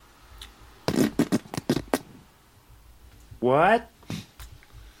What?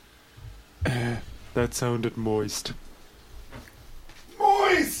 That sounded moist.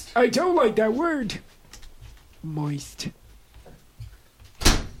 Moist! I don't like that word. Moist.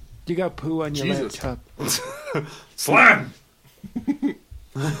 You got poo on your Jesus. laptop. Slam!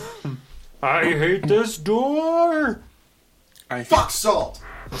 I hate this door! Fuck salt!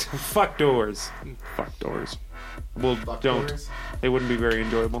 Fuck doors. Fuck doors. Well, Fuck don't. doors. They wouldn't be very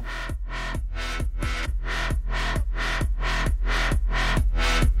enjoyable.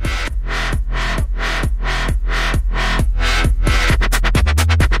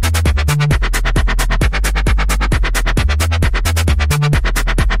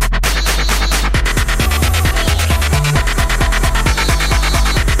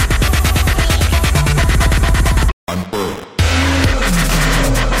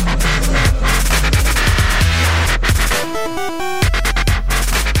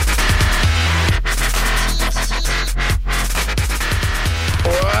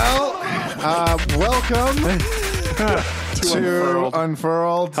 Welcome to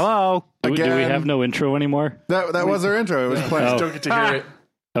Unfurled. Hello. Do we Again. have no intro anymore? That was our intro. It was planned. Don't get to hear it.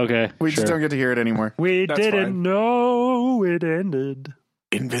 Okay. We just don't get to hear it anymore. We That's didn't fine. know it ended.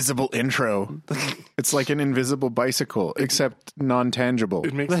 Invisible intro. It's like an invisible bicycle, except non-tangible.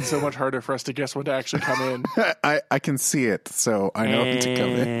 It makes it so much harder for us to guess when to actually come in. I can see it, so I know to come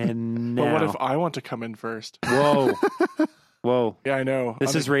in. And But what now- if I want to come in first? Whoa. Whoa. Yeah, I know.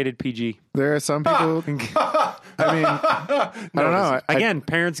 This is rated PG. There are some people. I mean, I don't know. Again,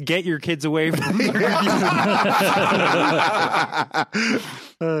 parents, get your kids away from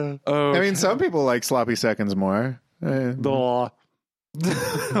I mean, some people like sloppy seconds more. the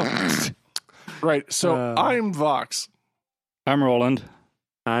Right. So I'm Vox. I'm Roland.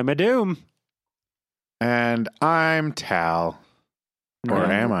 I'm a doom. And I'm Tal. Or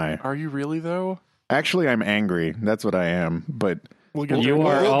am I? Are you really though? Actually, I'm angry. That's what I am. But We'll get You there.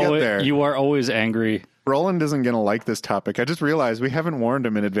 We'll get there. you are always angry. Roland isn't going to like this topic. I just realized we haven't warned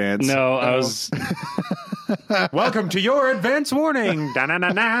him in advance. No, I was. Welcome to your advance warning. Okay.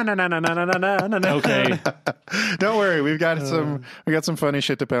 Don't worry. We got some funny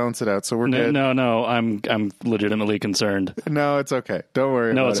shit to balance it out. So we're good. No. I'm legitimately concerned. No, it's okay. Don't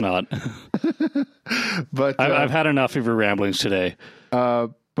worry. No, about it's not. it. But I've had enough of your ramblings today.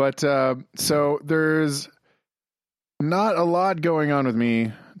 So there's not a lot going on with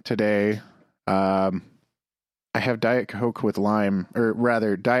me today. I have Diet Coke with lime, or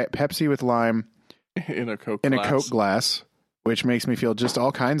rather, Diet Pepsi with lime in a Coke in glass. a Coke glass, which makes me feel just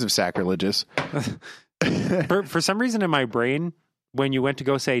all kinds of sacrilegious. For some reason in my brain, when you went to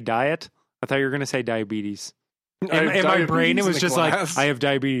go say diet, I thought you were going to say diabetes. I have In my brain, it diabetes was in a just glass. like, I have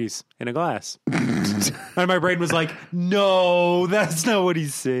diabetes in a glass. And my brain was like, no, that's not what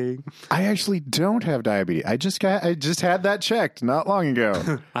he's saying. I actually don't have diabetes. I just had that checked not long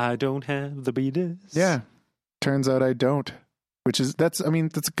ago. I don't have the beatus. Yeah. Turns out I don't. That's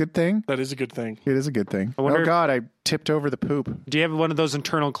a good thing. That is a good thing. It is a good thing. I wonder Oh if- God, I tipped over the poop. Do you have one of those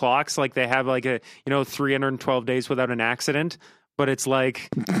internal clocks? Like they have like 312 days without an accident, but it's like,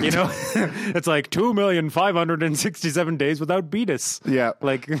 it's like 2,567 days without beatus. Yeah.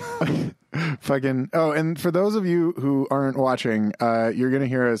 Like, Fucking. Oh, and for those of you who aren't watching, you're going to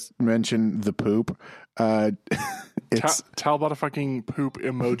hear us mention the poop. It's Tal bought a fucking poop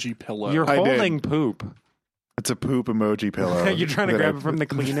emoji pillow. you're I did. holding poop. It's a poop emoji pillow. You're trying to that grab I- it from the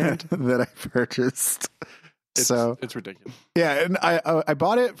clean end. that I purchased. It's ridiculous. Yeah, and I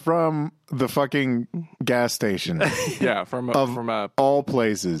bought it from the fucking gas station, Yeah, from a all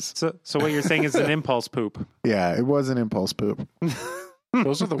places. So what you're saying is an impulse poop. Yeah, it was an impulse poop.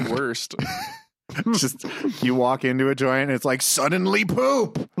 those are the worst. Just you walk into a joint, and it's like suddenly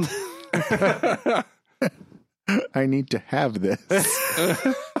poop. I need to have this.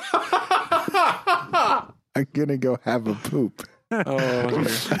 I'm gonna go have a poop. Oh,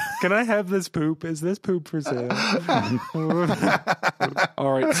 dear. Can I have this poop? Is this poop for sale?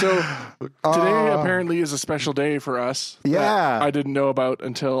 All right. So today apparently is a special day for us. Yeah. that I didn't know about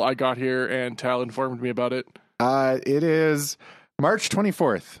until I got here and Tal informed me about it. It is March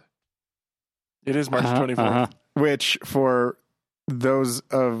 24th, It is March 24th. which for those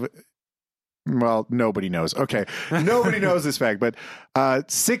of nobody knows. Okay, nobody knows this fact, but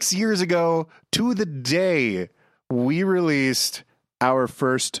 6 years ago to the day, we released our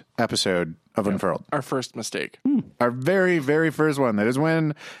first episode of Unfurled. Our first mistake. Our very, very first one. That is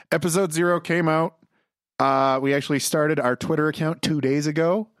when episode 0 came out. We actually started our Twitter account 2 days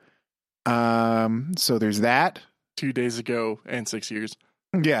ago. So there's that. 2 days ago and 6 years.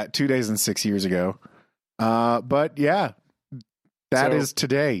 Yeah, 2 days and 6 years ago. But yeah, That So- is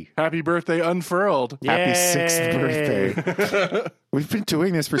today. Happy birthday, Unfurled. Happy 6th Yay. birthday. We've been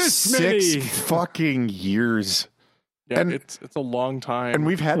doing this for This 6 many. fucking years. Yeah, And- it's a long time. And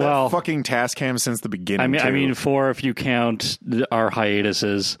we've had Well, that fucking task cam since the beginning. I mean, too. 4 if you count our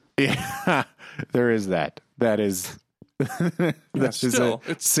hiatuses. Yeah, there is that. That is. Yeah, that is still,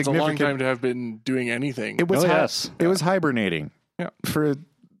 it's a long significant. time to have been doing anything. It was Oh, hi- yes. It was hibernating. Yeah. For a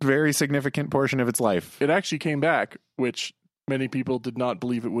very significant portion of its life. It actually came back, which many people did not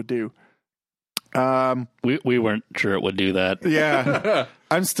believe it would do. We weren't sure it would do that. Yeah.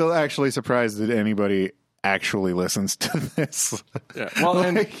 I'm still actually surprised that anybody actually listens to this. Yeah. Well,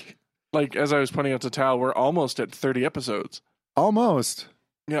 and like as I was pointing out to Tal, we're almost at 30 episodes. Almost.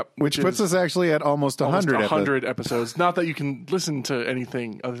 Yep. Which puts us actually at almost 100. 100 episodes. Not that you can listen to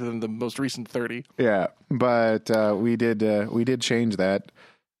anything other than the most recent 30. Yeah, but we did change that.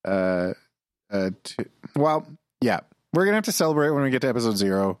 Well, yeah, we're gonna have to celebrate when we get to episode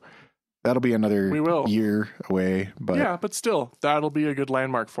 0. That'll be another We will. year away. But Yeah, but still, that'll be a good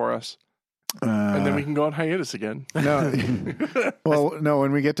landmark for us. And then we can go on hiatus again. no. Well, no.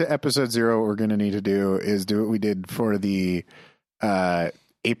 When we get to episode 0, what we're gonna need to do is do what we did for the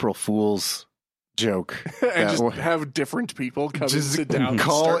April Fool's joke. And That just have different people come and Just sit down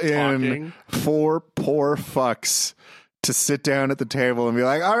call and start in talking. 4 poor fucks to sit down at the table and be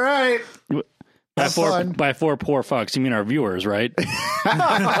like, "All right, have fun." By 4 poor fucks, you mean our viewers, right?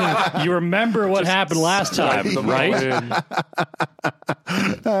 You remember what happened last time, right?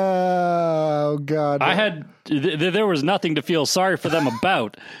 Oh God! I had there was nothing to feel sorry for them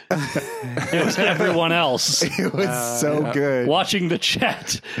about. It was everyone else. It was so good. Watching the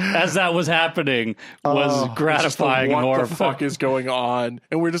chat as that was happening was Just the gratifying and what the horrifying. fuck is going on?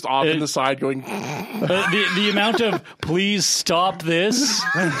 And we're just off in the side going, The amount of please stop this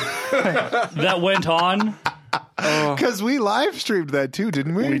that went on. Because we live streamed that too,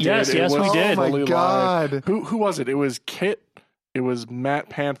 didn't we? we did. Yes, It yes, we was did. Oh my fully live. God! Who was it? It was Kit. It was Matt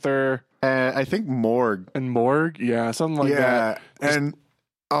Panther I think Morg. and Morg. Yeah, something like Yeah, that. and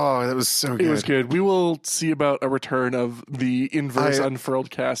oh, that was so good. It was good. We will see about a return of the inverse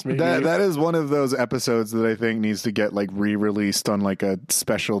unfurled cast. Maybe That is one of those episodes that I think needs to get like re-released on like a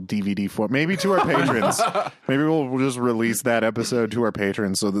special DVD form. Maybe to our patrons. Maybe we'll just release that episode to our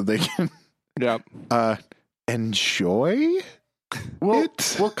patrons so that they can yeah. enjoy. We'll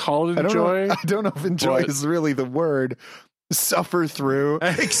It? we'll call it I enjoy. don't know if enjoy But- is really the word. Suffer through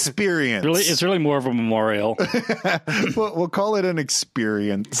experience. It's really more of a memorial. we'll call it an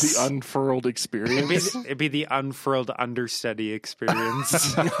experience. The unfurled experience. It'd be the unfurled understudy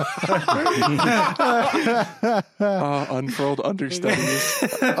experience. Unfurled understudies.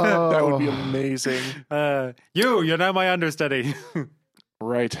 That would be amazing. You're now my understudy.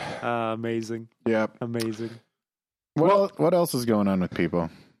 Right. Amazing, Yep. amazing. What else is going on with people?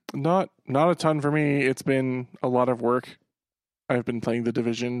 Not a ton for me. It's been a lot of work. I've been playing The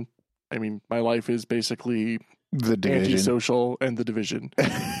Division. I mean, my life is basically The Division. antisocial and The Division.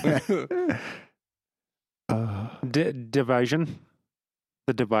 Division,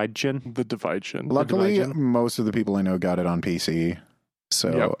 the division. The Division. Luckily, The Division. most of the people I know got it on PC,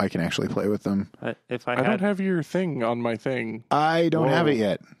 so Yep. I can actually play with them. If I I don't had, have your thing on my thing. I don't have Whoa. it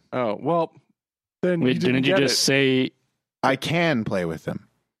yet. Oh, well, then Wait, you didn't you get just it. say I can play with them.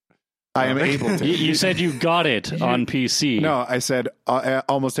 I am able to. you said you got it on PC? No, I said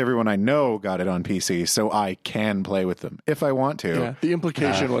almost everyone I know got it on PC, so I can play with them if I want to. Yeah, the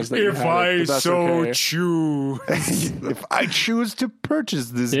implication was that you if had I it, but that's so okay. choose. If I choose to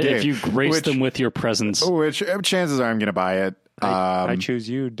purchase this game, If you grace which, them with your presence. which chances are I'm going to buy it. I choose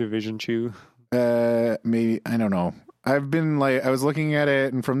you, Division Chew. Maybe I don't know. I've been like I was looking at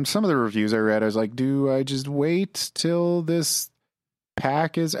it, and from some of the reviews I read, I was like, do I just wait till this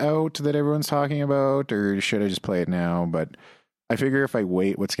pack is out that everyone's talking about, or should I just play it now? But I figure if I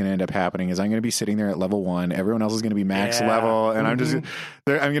wait, what's going to end up happening is I'm going to be sitting there at level 1. Everyone else is going to be max Yeah. level, and I'm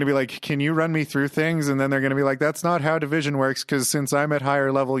going to be like, can you run me through things? And then they're going to be like, that's not how Division works, because since I'm at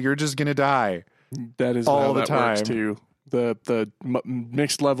higher level, you're just going to die. That is all how the that works time. too. The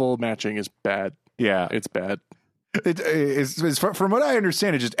mixed level matching is bad. Yeah, It's bad. it's from what I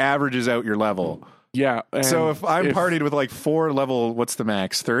understand, it just averages out your level. Yeah. and So if I'm partied with like 4 level, what's the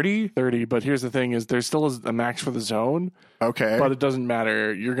max? 30? 30, but here's the thing: is there still is a max for the zone, Okay. but it doesn't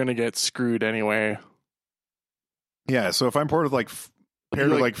matter. You're gonna get screwed anyway. Yeah, so if I'm paired with paired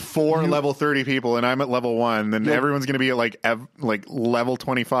with Like, 4 you- level 30 people and I'm at level 1, then You'll- everyone's going to be at like level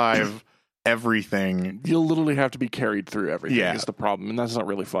 25 everything. You'll literally have to be carried through everything. Yeah. Is the problem, and that's not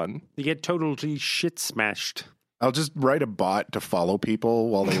really fun. You get totally shit smashed. I'll just write a bot to follow people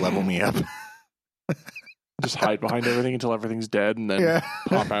while they level me up. Just hide behind everything until everything's dead, and then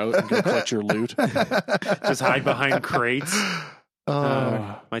pop out and go collect your loot. Just hide behind crates.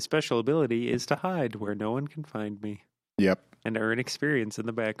 My special ability is to hide where no one can find me. Yep. And earn experience in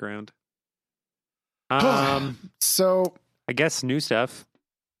the background. So I guess new stuff.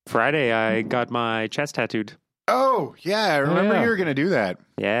 Friday, I got my chest tattooed. Oh, yeah. I remember you were going to do that.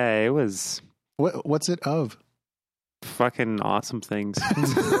 Yeah, it was What's it of? fucking awesome things.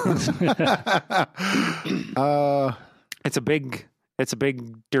 It's a big,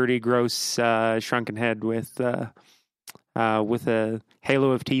 dirty, gross, shrunken head with a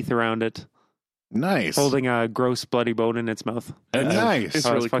halo of teeth around it, Nice. holding a gross, bloody bone in its mouth. Nice. It's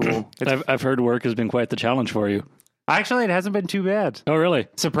Oh, really it's fucking- cool. I've heard work has been quite the challenge for you. Actually, it hasn't been too bad. Oh, really?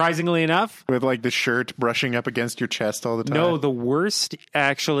 Surprisingly enough. With like the shirt brushing up against your chest all the time. No, the worst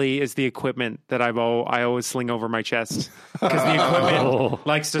actually is the equipment that I always sling over my chest because the equipment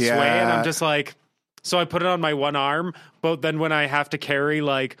likes to sway, and I'm just like, so I put it on my one arm, but then when I have to carry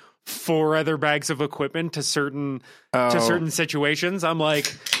like 4 other bags of equipment to certain situations, I'm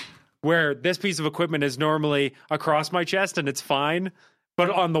like, where this piece of equipment is normally across my chest and it's fine, but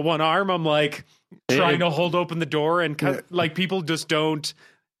on the one arm, I'm like trying to hold open the door, and like people just don't.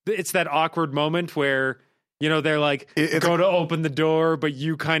 It's that awkward moment where, you know, they're like, go to open the door, but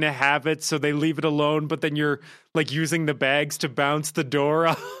you kind of have it, so they leave it alone, but then you're like using the bags to bounce the door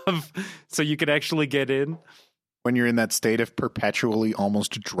off so you could actually get in. When you're in that state of perpetually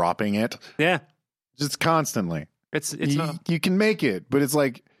almost dropping it. Yeah. Just constantly. It's You can make it, but it's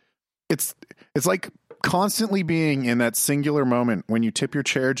like constantly being in that singular moment when you tip your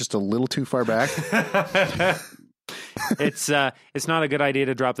chair just a little too far back. it's not a good idea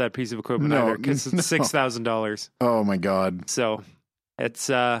to drop that piece of equipment either, because it's $6,000. Oh my God. So it's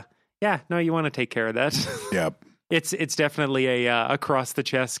you want to take care of that. Yep. It's definitely a across the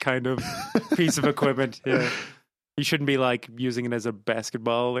chest kind of piece of equipment. Yeah. You shouldn't be like using it as a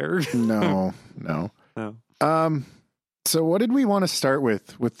basketball or No. So what did we want to start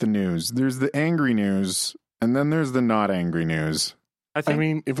with the news? There's the angry news, and then there's the not angry news. I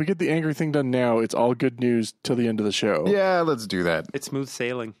mean, if we get the angry thing done now, it's all good news till the end of the show. Yeah, let's do that. it's smooth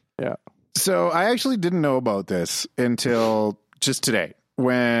sailing. Yeah. So I actually didn't know about this until just today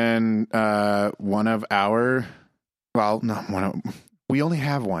when we only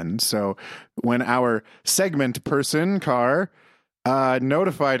have one. So when our segment person, Carr,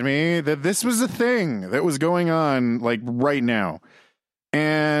 notified me that this was a thing that was going on like right now.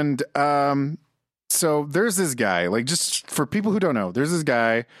 And so there's this guy, like, just for people who don't know, there's this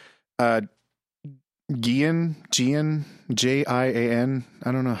guy, Gian, Jian,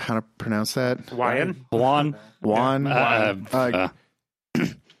 I don't know how to pronounce that. Juan.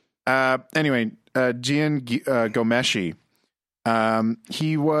 Anyway, Gian Gomeshi.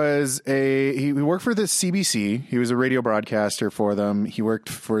 He worked for the CBC. He was a radio broadcaster for them. He worked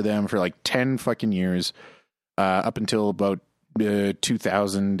for them for like 10 fucking years, up until about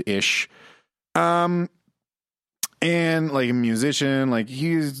 2000-ish. And like a musician, like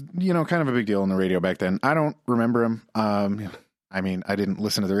he's, you know, kind of a big deal in the radio back then. I don't remember him. I mean, I didn't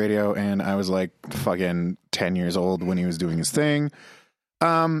listen to the radio, and I was like fucking 10 years old when he was doing his thing.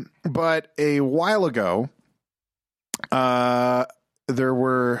 But a while ago, there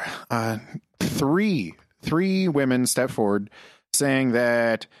were three women stepped forward saying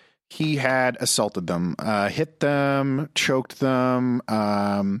that he had assaulted them, hit them, choked them,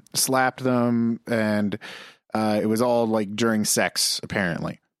 slapped them, and it was all like during sex,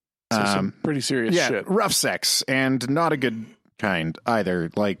 apparently. So some pretty serious shit. Rough sex, and not a good kind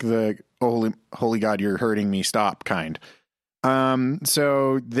either. Like the holy God, you're hurting me, stop kind.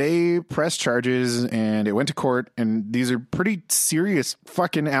 So they pressed charges, and it went to court, and these are pretty serious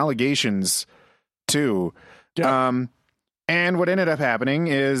fucking allegations too. Yeah. And what ended up happening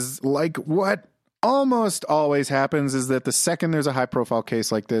is, like what almost always happens, is that the second there's a high profile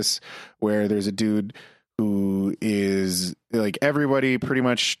case like this, where there's a dude who is like, everybody pretty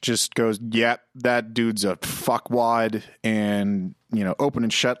much just goes, yep, that dude's a fuckwad, and, you know, open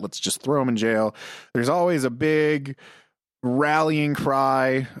and shut, let's just throw him in jail. There's always a big rallying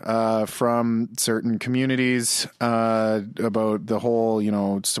cry from certain communities about the whole, you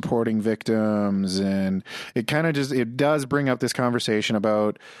know, supporting victims, and it kind of just, it does bring up this conversation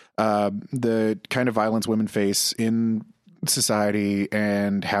about the kind of violence women face in society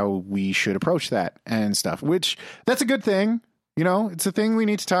and how we should approach that and stuff, which that's a good thing. You know, it's a thing we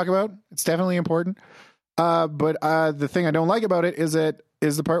need to talk about. It's definitely important. But the thing I don't like about it is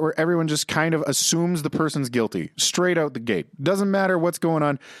the part where everyone just kind of assumes the person's guilty straight out the gate. Doesn't matter what's going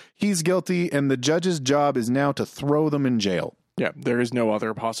on. He's guilty, and the judge's job is now to throw them in jail. Yeah, there is no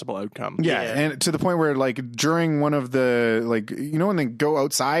other possible outcome. Yeah, and to the point where, like, during one of the, like, you know, when they go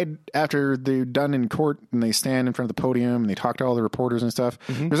outside after they're done in court and they stand in front of the podium and they talk to all the reporters and stuff,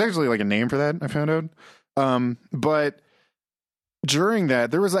 there's actually, like, a name for that, I found out. But during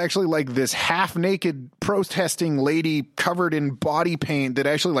that, there was actually, like, this half-naked protesting lady covered in body paint that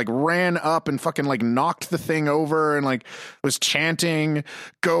actually, like, ran up and fucking, like, knocked the thing over and, like, was chanting,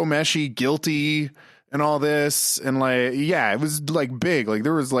 "Go Meshi, guilty," and all this. And, like, yeah, it was, like, big. Like,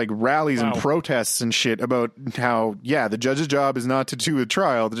 there was, like, rallies and protests and shit about how, yeah, the judge's job is not to do a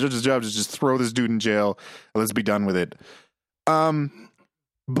trial. The judge's job is just throw this dude in jail. Let's be done with it.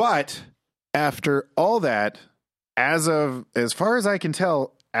 But after all that, as far as I can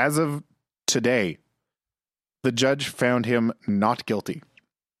tell, as of today, the judge found him not guilty.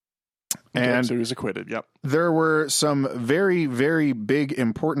 And so he was acquitted. Yep. There were some very, very big,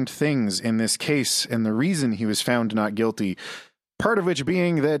 important things in this case, and the reason he was found not guilty, part of which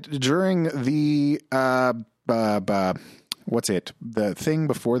being that during the the thing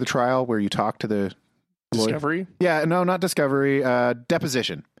before the trial where you talk to the Discovery? Yeah, no, not discovery.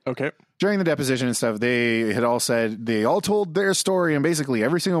 Deposition. Okay. During the deposition and stuff, they had all said, they all told their story, and basically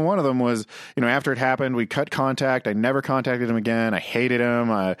every single one of them was, you know, after it happened, we cut contact. I never contacted him again. I hated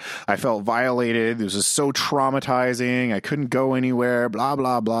him. I felt violated. This was so traumatizing. I couldn't go anywhere, blah,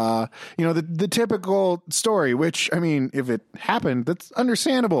 blah, blah. You know, the typical story, which, I mean, if it happened, that's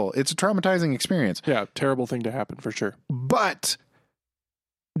understandable. It's a traumatizing experience. Yeah, terrible thing to happen for sure. But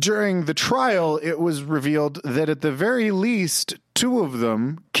during the trial, it was revealed that at the very least, two of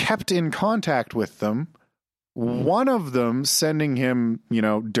them kept in contact with them. One of them sending him, you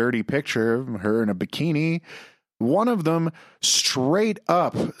know, dirty picture of her in a bikini. One of them straight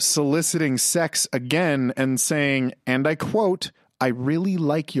up soliciting sex again and saying, and I quote, "I really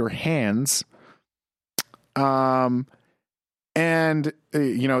like your hands." And,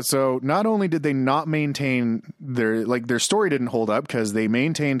 you know, so not only did they not maintain their story didn't hold up because they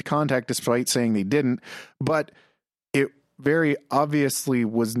maintained contact despite saying they didn't, but it very obviously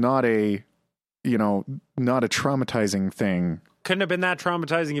was not a traumatizing thing. Couldn't have been that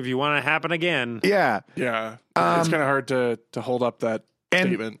traumatizing if you want it to happen again. Yeah. Yeah. It's kind of hard to hold up that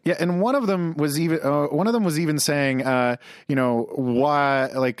statement. Yeah, and one of them was even saying, you know, why,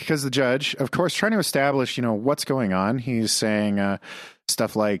 like, because the judge, of course, trying to establish, you know, what's going on. He's saying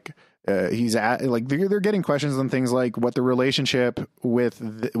stuff like they're getting questions on things like what the relationship with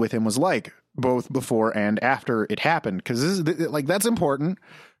him was like, both before and after it happened, because that's important,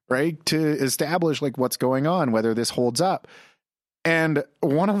 right, to establish like what's going on, whether this holds up. And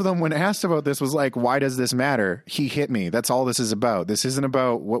one of them, when asked about this, was like, "Why does this matter? He hit me. That's all this is about. This isn't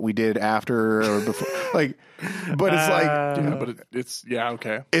about what we did after or before." Like, but it's like, yeah, but it's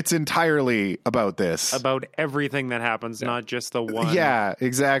okay. It's entirely about this, about everything that happens, not just the one. Yeah,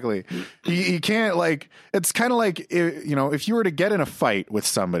 exactly. You can't, like, it's kind of like, you know, if you were to get in a fight with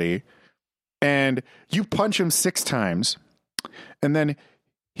somebody and you punch him 6 times, and then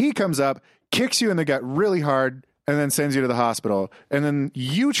he comes up, kicks you in the gut really hard, and then sends you to the hospital, and then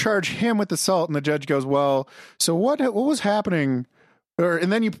you charge him with assault, and the judge goes, "Well, so what was happening?"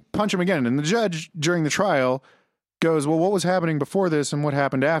 And then you punch him again, and the judge during the trial goes, "Well, what was happening before this, and what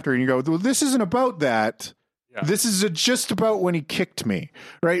happened after?" And you go, "Well, this isn't about that. Yeah. This is just about when he kicked me,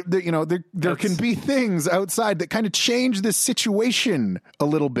 right?" You know, there can be things outside that kind of change this situation a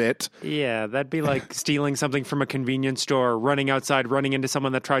little bit. Yeah, that'd be like stealing something from a convenience store, running outside, running into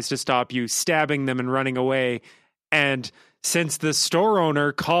someone that tries to stop you, stabbing them, and running away. And since the store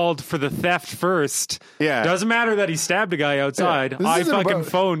owner called for the theft first, doesn't matter that he stabbed a guy outside. Yeah, I fucking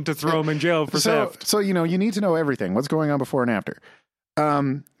phoned to throw him in jail for theft. So, you know, you need to know everything. What's going on before and after.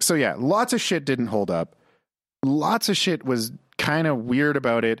 So, yeah, lots of shit didn't hold up. Lots of shit was kind of weird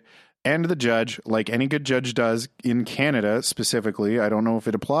about it. And the judge, like any good judge does in Canada specifically, I don't know if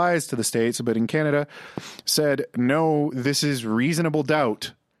it applies to the States, but in Canada, said, "No, this is reasonable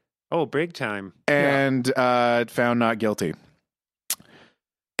doubt." Oh, big time. And found not guilty.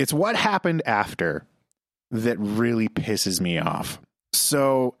 It's what happened after that really pisses me off.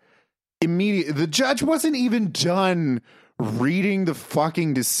 So immediately, the judge wasn't even done reading the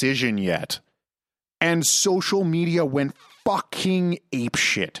fucking decision yet. And social media went fucking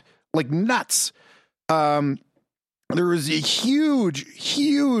apeshit. Like nuts. There was a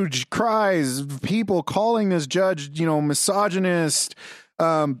huge cries of people calling this judge, you know, misogynist,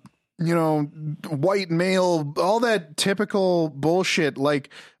 you know, white male, all that typical bullshit. Like,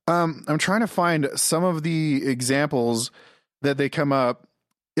 I'm trying to find some of the examples that they come up.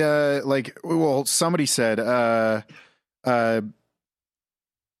 Like, well, somebody said,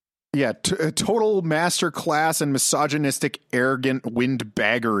 Yeah, a total masterclass in misogynistic, arrogant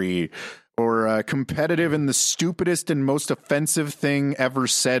windbaggery, or competitive in the stupidest and most offensive thing ever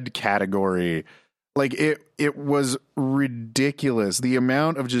said category. Like it was ridiculous. The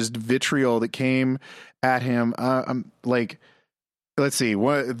amount of just vitriol that came at him. Like, let's see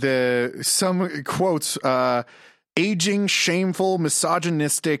some quotes. Aging, shameful,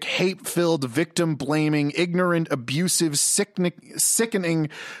 misogynistic, hate-filled, victim-blaming, ignorant, abusive, sickening,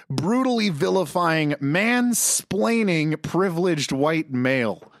 brutally vilifying, mansplaining, privileged white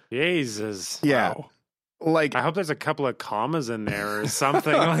male. Jesus. Yeah. Wow. Like, I hope there's a couple of commas in there or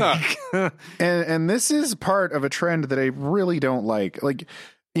something. Like, and this is part of a trend that I really don't like. Like,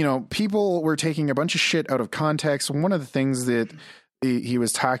 you know, people were taking a bunch of shit out of context. One of the things that he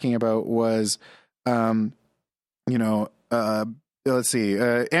was talking about was, let's see.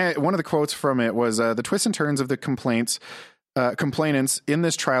 One of the quotes from it was the twists and turns of the complainants in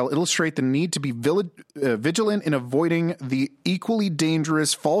this trial illustrate the need to be vigilant in avoiding the equally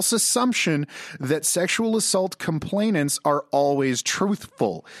dangerous false assumption that sexual assault complainants are always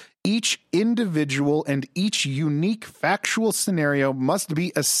truthful. Each individual and each unique factual scenario must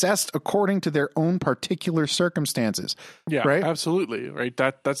be assessed according to their own particular circumstances. Yeah, right? Absolutely. Right.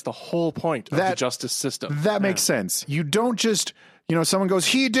 That's the whole point of the justice system. That makes sense. You don't just, someone goes,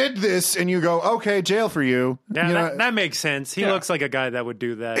 he did this, and you go, okay, jail for you. Yeah, that makes sense. He looks like a guy that would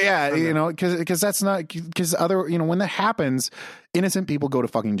do that. Yeah, because that's not, because when that happens, innocent people go to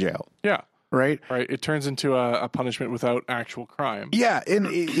fucking jail. Yeah. Right. It turns into a punishment without actual crime. Yeah, and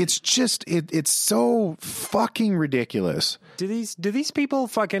it's just it's so fucking ridiculous. Do these people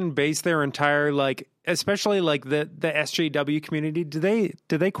fucking base their entire, like, especially like the SJW community? Do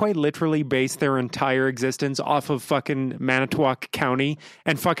they quite literally base their entire existence off of fucking Manitowoc County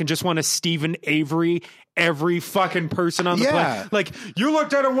and fucking just want to Stephen Avery every fucking person on the planet? Like, you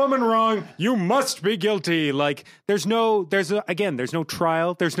looked at a woman wrong, you must be guilty. Like, there's no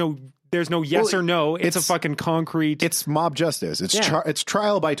trial. There's no yes or no. It's a fucking concrete. It's mob justice. It's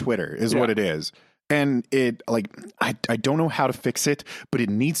trial by Twitter is what it is. And it, like, I don't know how to fix it, but it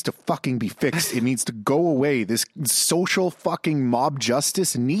needs to fucking be fixed. It needs to go away. This social fucking mob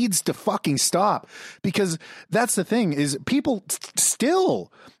justice needs to fucking stop, because that's the thing is people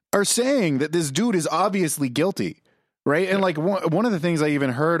still are saying that this dude is obviously guilty. Right. And like one of the things I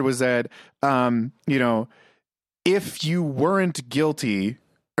even heard was that, if you weren't guilty,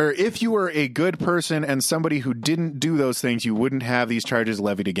 or if you were a good person and somebody who didn't do those things, you wouldn't have these charges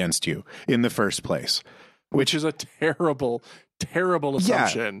levied against you in the first place. Which is a terrible, terrible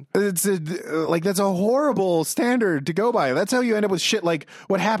assumption. Yeah, that's a horrible standard to go by. That's how you end up with shit like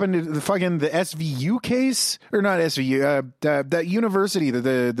what happened to the SVU case, or not SVU, that university that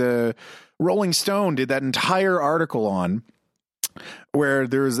the Rolling Stone did that entire article on, where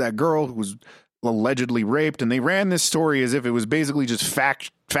there was that girl who was allegedly raped, and they ran this story as if it was basically just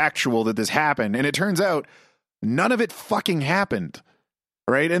factual that this happened, and it turns out none of it fucking happened,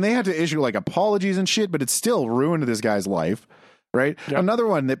 right? And they had to issue like apologies and shit, but it still ruined this guy's life, right? Yep. Another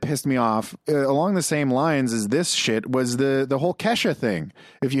one that pissed me off along the same lines as this shit was the whole Kesha thing.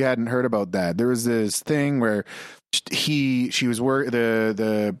 If you hadn't heard about that, there was this thing where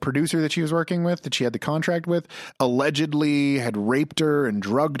the producer that she was working with, that she had the contract with, allegedly had raped her and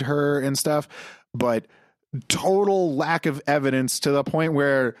drugged her and stuff, but total lack of evidence, to the point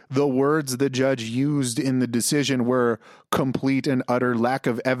where the words the judge used in the decision were complete and utter lack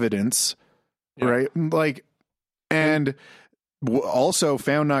of evidence. Yeah. Right. Like, and also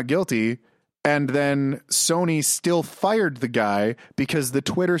found not guilty. And then Sony still fired the guy because the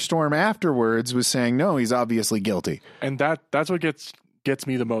Twitter storm afterwards was saying, no, he's obviously guilty. And that's what gets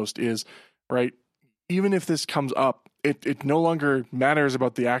me the most is, right, even if this comes up, it no longer matters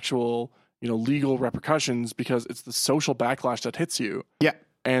about the actual, legal repercussions, because it's the social backlash that hits you. Yeah.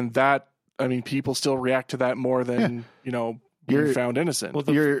 And people still react to that more than, you're found innocent. Well,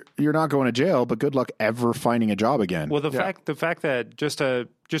 you're not going to jail, but good luck ever finding a job again. Well, the fact that just a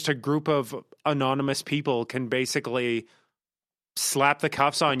group of anonymous people can basically slap the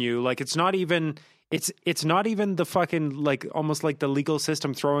cuffs on you, like it's not even the fucking, like, almost like the legal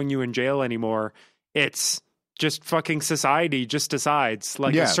system throwing you in jail anymore. It's just fucking society just decides,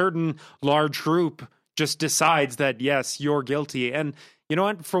 like, a certain large group just decides that yes, you're guilty. And you know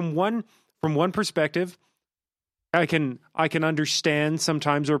what? From one perspective, I can understand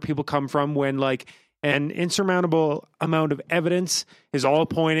sometimes where people come from when, like, an insurmountable amount of evidence is all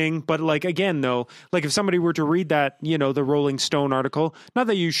pointing. But, like, again, though, like, if somebody were to read that, the Rolling Stone article, not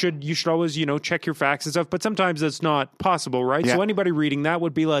that you should always, check your facts and stuff, but sometimes it's not possible, right? Yeah. So anybody reading that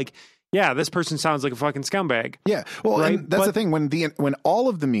would be like, yeah, this person sounds like a fucking scumbag. Yeah, well, Right, and that's the but- thing when all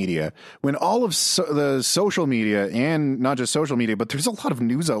of the media, when all of the social media, and not just social media, but there's a lot of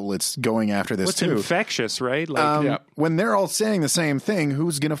news outlets going after this What's too. infectious, right? Like, Yeah. When they're all saying the same thing,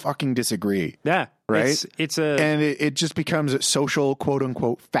 who's gonna fucking disagree? yeah, Right? It's And it just becomes a social quote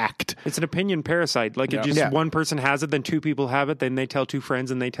unquote fact. It's an opinion parasite. Like it just Yeah. one person has it, then two people have it, then they tell two friends,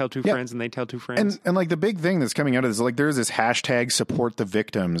 and they tell two friends, and they tell two friends. And like the big thing that's coming out of this, like there's this hashtag support the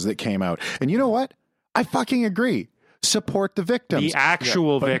victims that came out. And you know what? I fucking agree. Support the victims. the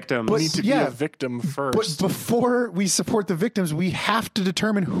actual victims. but- You need to be yeah, a victim But first. before we support the victims, we have to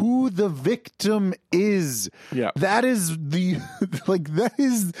determine who the victim is. Yeah. That is that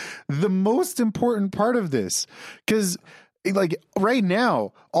is the most important part of this. Cause like right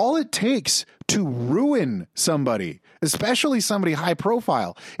now, all it takes to ruin somebody, especially somebody high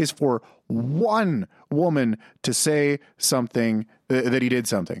profile, is for one woman to say something that he did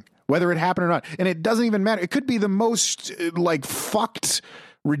something, whether it happened or not. And it doesn't even matter. It could be the most like fucked,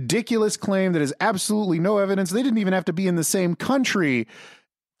 ridiculous claim that has absolutely no evidence. They didn't even have to be in the same country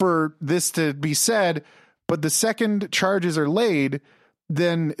for this to be said. But the second charges are laid,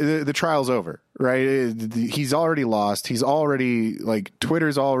 then the trial's over, right? He's already lost. He's already like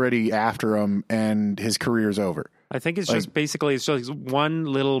Twitter's already after him, and his career's over. I think it's just basically it's just one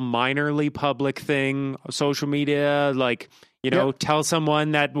little minorly public thing, social media, like, you know, tell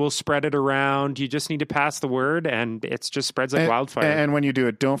someone that will spread it around. You just need to pass the word, and it just spreads like wildfire. And when you do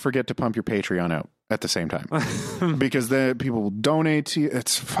it, don't forget to pump your Patreon out at the same time, because then people will donate to you.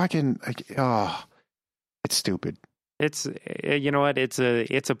 It's fucking like, it's stupid. It's, you know what, it's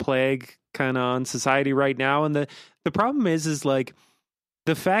a plague kind of on society right now, and the problem is like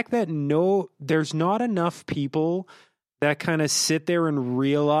the fact that there's not enough people that kind of sit there and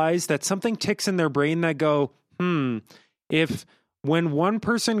realize that something ticks in their brain that go, if when one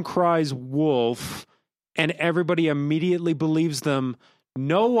person cries wolf and everybody immediately believes them,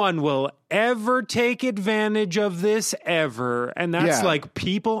 no one will ever take advantage of this ever. And that's Yeah. like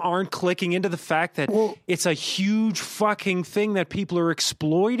people aren't clicking into the fact that it's a huge fucking thing that people are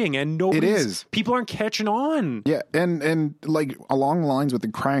exploiting, and people aren't catching on. Yeah, and like along the lines with the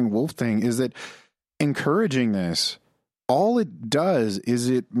crying wolf thing is that encouraging this, all it does is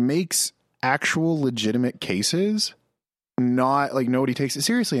it makes actual legitimate cases not like nobody takes it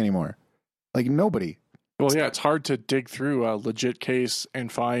seriously anymore. Like nobody. Well, yeah, it's hard to dig through a legit case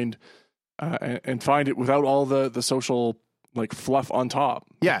and find it without all the social like fluff on top.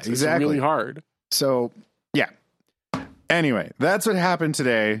 Yeah, It's exactly. really hard. So yeah. Anyway, that's what happened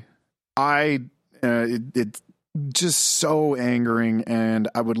today. It's just so angering, and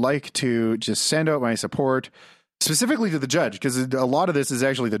I would like to just send out my support specifically to the judge, because a lot of this is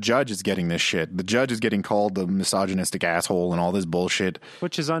actually the judge is getting this shit. The judge is getting called the misogynistic asshole and all this bullshit.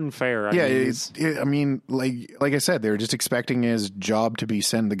 Which is unfair. I mean, like I said, they're just expecting his job to be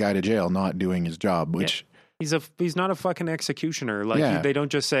send the guy to jail, not doing his job, which he's not a fucking executioner. Like they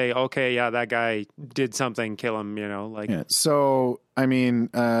don't just say, okay, yeah, that guy did something, kill him, you know, like. Yeah. So, I mean,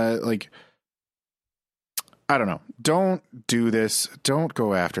 like, I don't know. Don't do this. Don't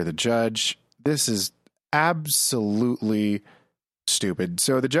go after the judge. This is absolutely stupid.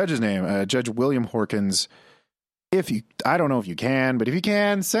 So the judge's name, Judge William Horkins. I don't know if you can, but if you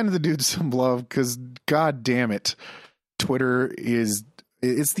can, send the dude some love, because god damn it, Twitter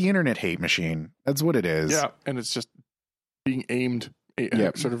it's the internet hate machine. That's what it is. Yeah, and it's just being aimed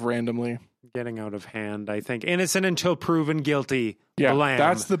sort of randomly. Getting out of hand, I think. Innocent until proven guilty. Yeah, Blam.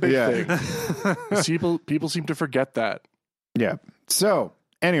 that's the big thing. People seem to forget that. Yeah. So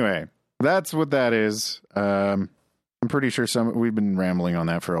anyway, that's what that is. I'm pretty sure we've been rambling on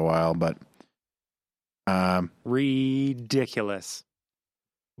that for a while, but ridiculous.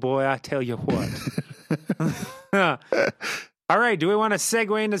 Boy, I tell you what. All right, do we want to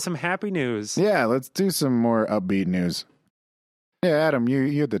segue into some happy news? Yeah, let's do some more upbeat news. Yeah, Adam,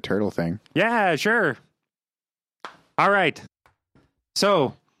 you had the turtle thing. Yeah, sure. All right.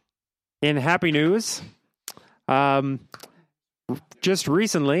 So, in happy news, just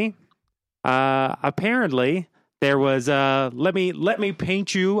recently, apparently there was let me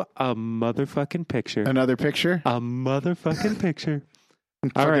paint you a motherfucking picture. Another picture? A motherfucking picture. All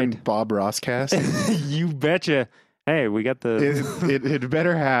Fucking right. Bob Ross cast. You betcha. Hey, we got the it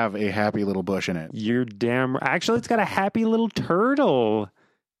better have a happy little bush in it. You're damn actually it's got a happy little turtle.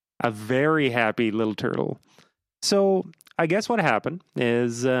 A very happy little turtle. So I guess what happened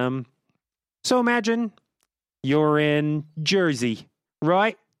is so imagine you're in Jersey,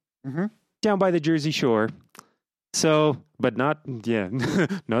 right? Mm-hmm. Down by the Jersey Shore. So, but not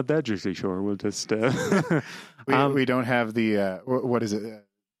not that Jersey Shore. We'll just We don't have the what is it?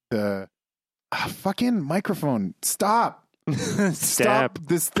 the fucking microphone. Stop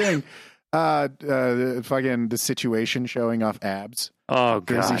this thing. Fucking the situation showing off abs. Oh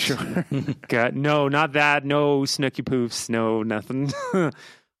Jersey God. Shore. God, no, not that. No snooky poofs. No, nothing.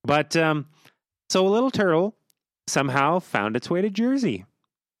 But so a little turtle somehow found its way to Jersey.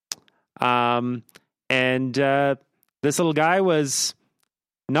 And this little guy was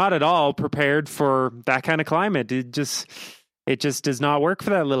not at all prepared for that kind of climate. It just does not work for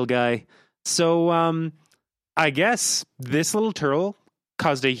that little guy. So I guess this little turtle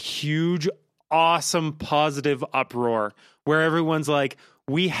caused a huge, awesome, positive uproar where everyone's like,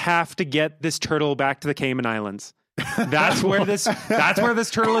 we have to get this turtle back to the Cayman Islands. That's where this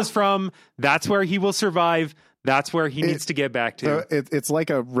turtle is from. That's where he will survive. That's where he needs to get back to. So it's like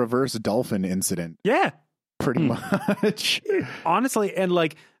a reverse dolphin incident. Yeah. Pretty much. Honestly, and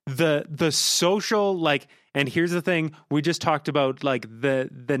like the social, like, and here's the thing, we just talked about like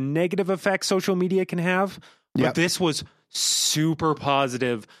the negative effect social media can have, but this was super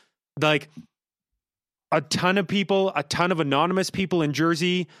positive. Like a ton of anonymous people in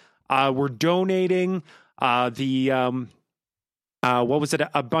Jersey were donating what was it?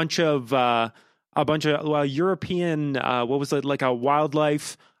 A bunch of European, what was it? Like a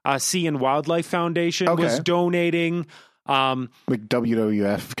wildlife, Sea and Wildlife Foundation was donating. Like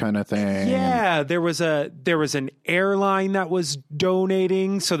WWF kind of thing. Yeah, there was an airline that was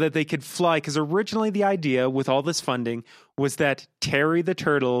donating so that they could fly, because originally the idea with all this funding was that Terry the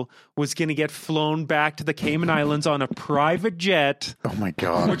turtle was going to get flown back to the Cayman Islands on a private jet. Oh my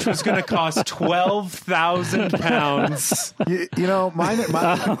God. Which was going to cost £12,000. You know,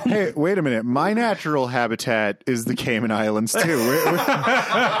 hey, wait a minute. My natural habitat is the Cayman Islands too.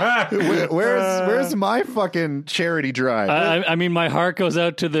 Where's my fucking charity drive? I mean, my heart goes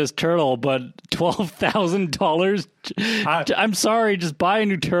out to this turtle, but $12,000. I'm sorry, just buy a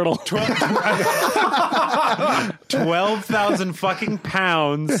new turtle. 12,000 fucking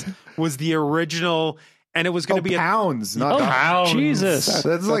pounds was the original, and it was going to be pounds, not pounds. Jesus,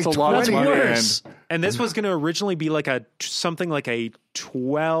 that's like a lot of 20 money. grand. And this was going to originally be like something like a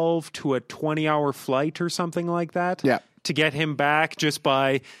 12 to a 20-hour flight or something like that. Yeah. To get him back just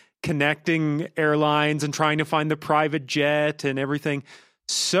by connecting airlines and trying to find the private jet and everything.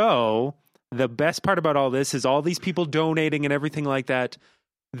 So the best part about all this is all these people donating and everything like that.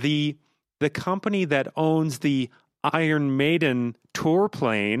 The company that owns the Iron Maiden tour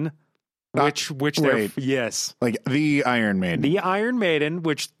plane, which yes, like the Iron Maiden,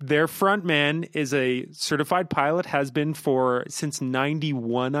 which their front man is a certified pilot, has been since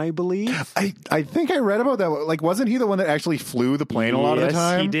 91, I believe. I think I read about that. Like, wasn't he the one that actually flew the plane a lot of the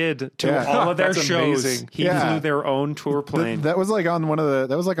time? Yes, he did. To all of their That's shows, amazing. he flew their own tour plane. That was like on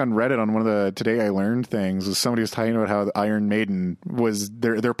Reddit on one of the Today I Learned things. Was somebody was talking about how the Iron Maiden was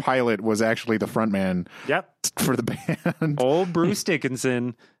their pilot was actually the front man. Yep. For the band. Old Bruce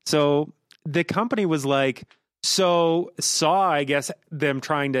Dickinson. So the company was like, saw, I guess, them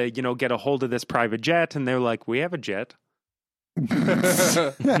trying to, get a hold of this private jet. And they're like, we have a jet.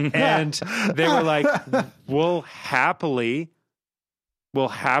 And they were like, we'll happily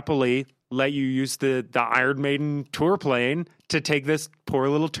let you use the Iron Maiden tour plane to take this poor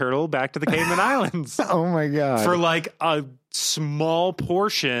little turtle back to the Cayman Islands. Oh my God. For like a small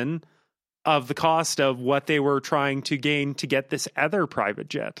portion of the cost of what they were trying to gain to get this other private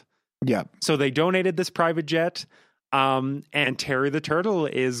jet. Yeah. So they donated this private jet, and Terry the turtle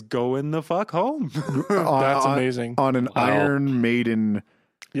is going the fuck home. That's amazing. On an Iron Maiden.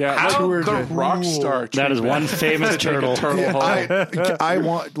 Yeah, tour the jet. rock star. That is one famous turtle. I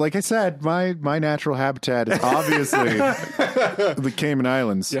want, like I said, my natural habitat is obviously the Cayman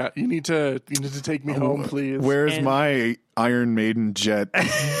Islands. Yeah, you need to take me home, please. Where's my Iron Maiden jet?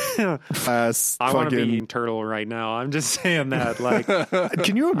 I want to be eating turtle right now. I'm just saying that. Like,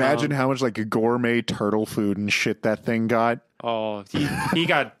 can you imagine how much like gourmet turtle food and shit that thing got? Oh, he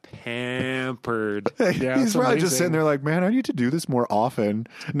got pampered. Yeah, he's probably just amazing. sitting there like, man, I need to do this more often.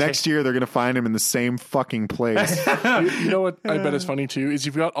 Next year, they're going to find him in the same fucking place. You know what I bet is funny too is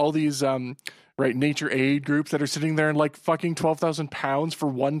you've got all these nature aid groups that are sitting there and like fucking 12,000 pounds for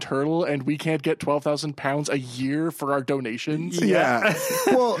one turtle, and we can't get 12,000 pounds a year for our donations. Yeah.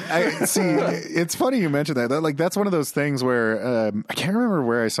 Well, I see. It's funny you mentioned that. That's one of those things where I can't remember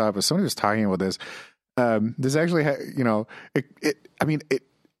where I saw it, but somebody was talking about this. This actually,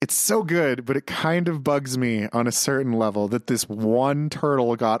 it's so good, but it kind of bugs me on a certain level that this one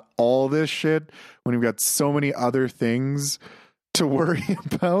turtle got all this shit when we've got so many other things to worry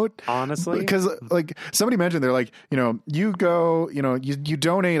about. Honestly, because like somebody mentioned, they're like, you go, you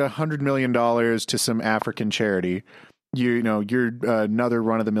donate $100 million to some African charity, you're another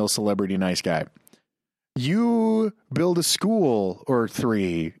run-of-the-mill celebrity nice guy. You build a school or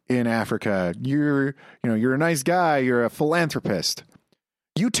 3 in Africa. You're a nice guy. You're a philanthropist.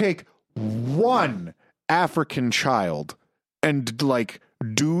 You take one African child and like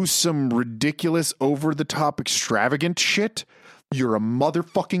do some ridiculous, over-the-top, extravagant shit. You're a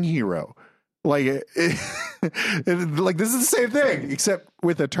motherfucking hero. Like, like this is the same thing, except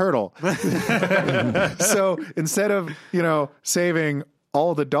with a turtle. So instead of saving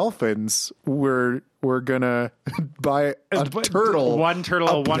all the dolphins, we're gonna buy a turtle, one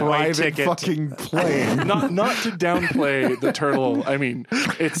one-way ticket, fucking plane. not to downplay the turtle. I mean,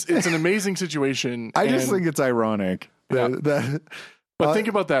 it's an amazing situation. I just think it's ironic. Yeah. But think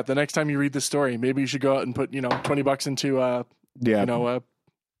about that. The next time you read this story, maybe you should go out and put $20 into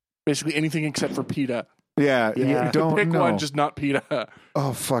basically anything except for PETA. Yeah. Don't pick one, just not PETA.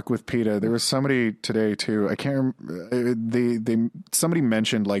 Oh fuck with PETA. There was somebody today too. I can't remember. Somebody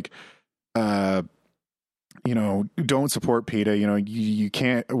mentioned like, don't support PETA. You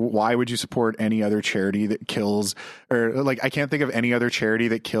can't. Why would you support any other charity that kills, or like I can't think of any other charity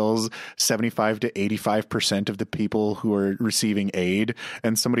that kills 75 to 85% of the people who are receiving aid.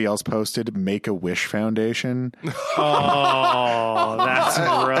 And somebody else posted Make-A-Wish Foundation. Oh, that's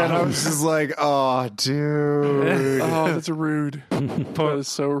rough. And I was just like, oh, dude. Oh, that's rude. That is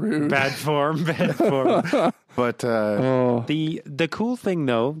so rude. Bad form. But the cool thing,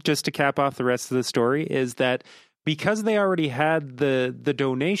 though, just to cap off the rest of the story, is that because they already had the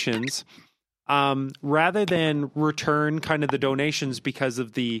donations, rather than return kind of the donations because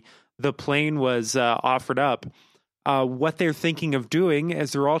of the plane was offered up, what they're thinking of doing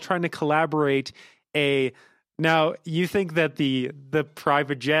is they're all trying to collaborate Now, you think that the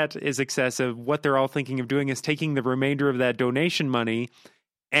private jet is excessive. What they're all thinking of doing is taking the remainder of that donation money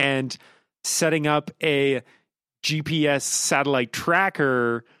and setting up a GPS satellite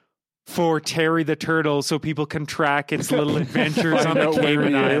tracker for Terry the turtle so people can track its little adventures on the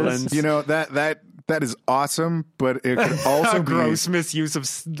Cayman Islands. That is awesome, but it could also be gross misuse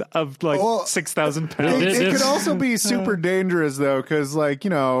of like 6,000 pounds. It could also be super dangerous though, because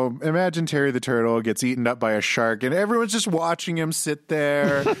imagine Terry the turtle gets eaten up by a shark, and everyone's just watching him sit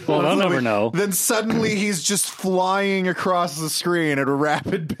there. Well, they'll never know. Then suddenly he's just flying across the screen at a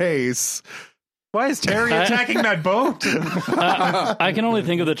rapid pace. Why is Terry attacking that boat? I can only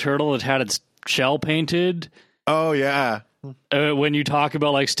think of the turtle that had its shell painted. Oh yeah. When you talk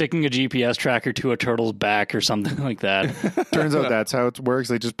about like sticking a GPS tracker to a turtle's back or something like that. Turns out that's how it works.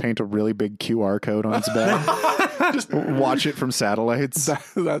 They just paint a really big QR code on its back. Just watch it from satellites.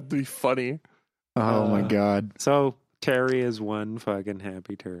 That'd be funny. Oh my God. So Terry is one fucking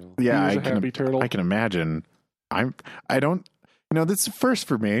happy turtle. Yeah, happy turtle. I can imagine. This is a first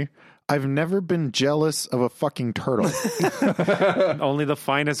for me. I've never been jealous of a fucking turtle. Only the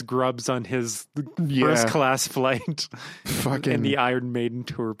finest grubs on his first class flight in the Iron Maiden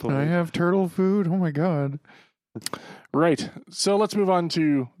tour plane. I have turtle food. Oh my God. Right. So let's move on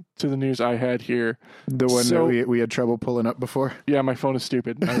to the news I had here. The one that we had trouble pulling up before. Yeah, my phone is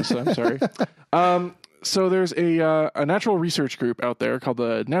stupid. I'm sorry. So there's a natural research group out there called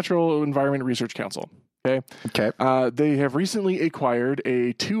the Natural Environment Research Council. Okay. They have recently acquired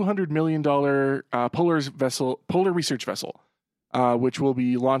a $200 million polar research vessel, which will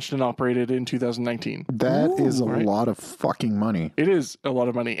be launched and operated in 2019. That is a lot of fucking money. It is a lot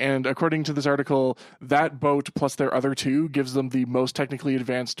of money. And according to this article, that boat plus their other 2 gives them the most technically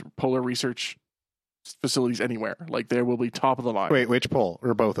advanced polar research facilities anywhere. Like they will be top of the line. Wait, which pole?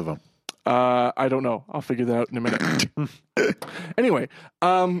 Or both of them? I don't know. I'll figure that out in a minute. Anyway,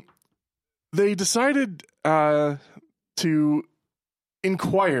 they decided to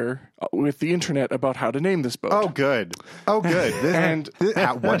inquire with the internet about how to name this boat. Oh, good. And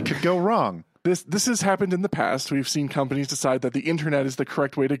what could go wrong? This has happened in the past. We've seen companies decide that the internet is the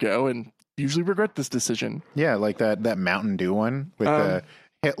correct way to go and usually regret this decision. Yeah, like that Mountain Dew one with the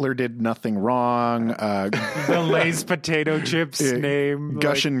Hitler did nothing wrong. The Lay's potato chips name.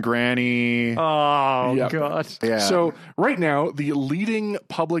 Gushin' Granny. Oh, yep. God. Yeah. So right now, the leading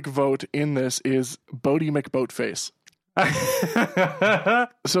public vote in this is Bodie McBoatface.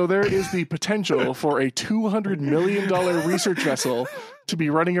 So there is the potential for a $200 million research vessel to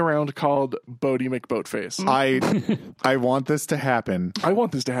be running around called Bodie McBoatface. I want this to happen. I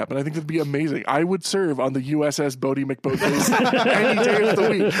want this to happen. I think that'd be amazing. I would serve on the USS Bodie McBoatface any day of the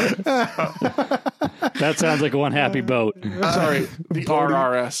week. That sounds like one happy boat. Sorry, the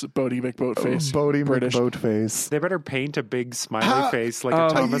RRS Bodie McBoatface. Bodie British. McBoatface. They better paint a big smiley face like a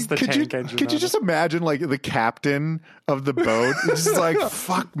Thomas the Tank Engine. Could you just imagine like the captain of the boat? It's just like,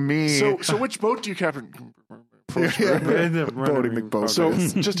 fuck me. So which boat do you captain? Bodie McBoatface. So,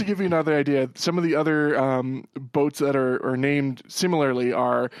 just to give you another idea, some of the other boats that are named similarly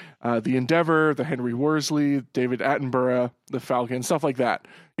are the Endeavour, the Henry Worsley, David Attenborough, the Falcon, stuff like that.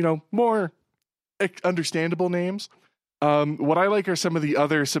 You know, more understandable names. What I like are some of the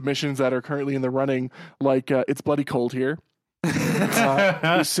other submissions that are currently in the running, like It's Bloody Cold Here,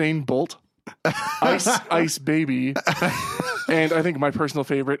 Usain Bolt, Ice Baby, and I think my personal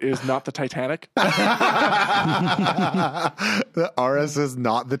favorite is Not the Titanic. The RS is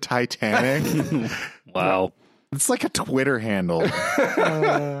Not the Titanic. Wow. It's like a Twitter handle.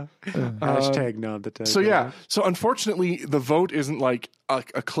 Hashtag not the tag. So yeah, so unfortunately, the vote isn't like a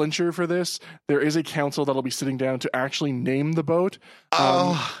clincher for this. There is a council that'll be sitting down to actually name the boat,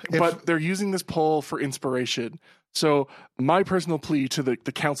 but they're using this poll for inspiration. So my personal plea to the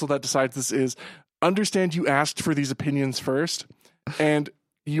council that decides this is: understand you asked for these opinions first, and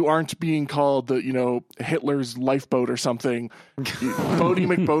you aren't being called Hitler's lifeboat or something. Bodie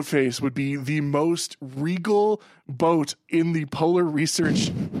McBoatface would be the most regal boat in the polar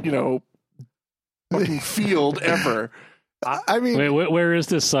research, fucking field ever. I mean, Wait, where is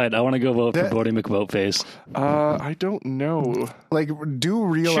this site? I want to go vote for Bodie McBoatface. I don't know. like, do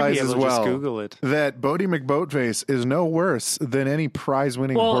realize as Just well Google it. that Bodie McBoatface is no worse than any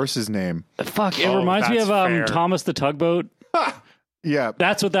prize-winning horse's name. Fuck, it reminds me of that's fair. Thomas the Tugboat. Yeah,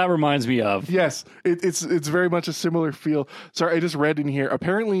 That's what that reminds me of. Yes, it's very much a similar feel. Sorry, I just read in here.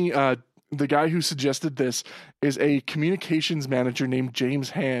 Apparently, the guy who suggested this is a communications manager named James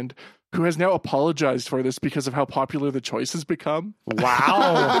Hand, who has now apologized for this because of how popular the choice has become.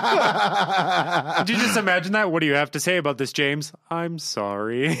 Wow. Did you just imagine that? What do you have to say about this, James? I'm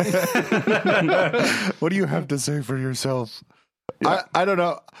sorry. What do you have to say for yourself? I don't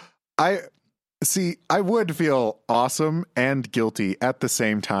know. I would feel awesome and guilty at the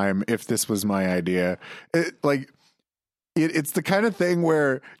same time if this was my idea. It's the kind of thing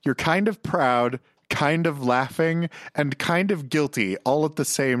where you're kind of proud, kind of laughing, and kind of guilty all at the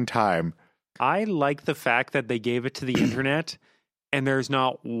same time. I like the fact that they gave it to the internet and there's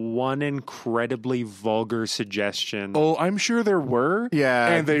not one incredibly vulgar suggestion. Oh, I'm sure there were. Yeah.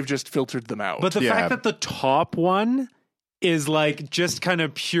 And they've just filtered them out. But the fact that the top one is like just kind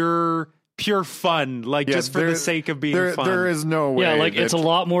of pure fun, like just for the sake of being fun. There is no way. Yeah, like it's a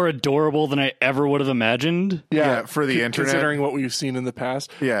lot more adorable than I ever would have imagined. Yeah, for the internet. Considering what we've seen in the past.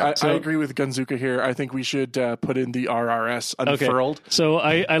 Yeah. I agree with Gunzuka here. I think we should put in the RRS unfurled. So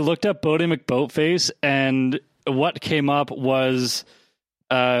I looked up Bodie McBoatface, and what came up was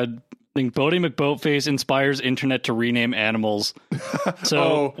I think Bodie McBoatface inspires internet to rename animals.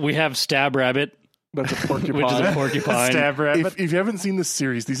 So we have Stab Rabbit, That's a porcupine. which is a porcupine. Stab rabbit. If you haven't seen this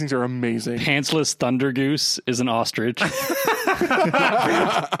series, these things are amazing. Pantsless Thunder Goose is an ostrich.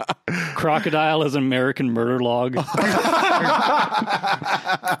 Crocodile is an American murder log.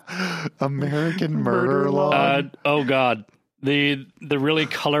 American Murder Law. Oh God, the really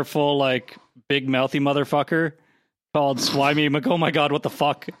colorful, like big mouthy motherfucker called Swimey. Oh my God, what the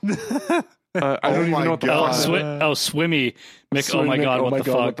fuck? I don't even know what the God. fuck. Swimmy. Mick, oh my Mick, God, oh what my the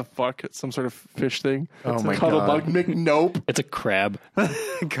God, fuck? what the fuck? It's some sort of fish thing. Oh my Cuddle God. bug. Mick, nope. It's a crab.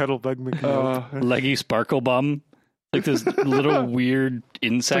 Cuttlebug McNutt. Leggy Sparkle Bum. Like this little weird It's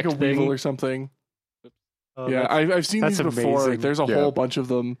insect like a thing. weevil or something. Yeah, I've seen these that's before. amazing. There's a whole bunch of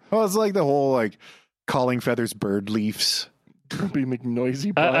them. Well, it's like the whole calling feathers bird leafs. Be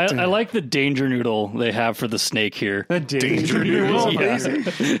McNoisy. I Butt. like the danger noodle they have for the snake here. Danger Noodle. Noodle. Amazing.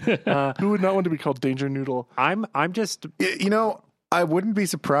 Who would not want to be called Danger Noodle? I'm just I wouldn't be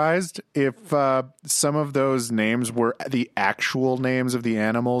surprised if some of those names were the actual names of the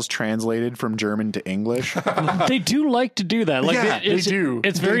animals translated from German to English. They do like to do that. Like Yeah, they do.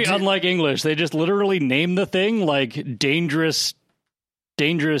 It's very unlike English. They just literally name the thing like dangerous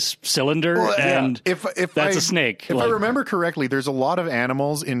cylinder, Well, and if that's a snake. If I remember correctly, there's a lot of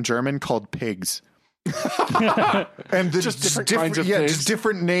animals in German called pigs. And Just different kinds of pigs. just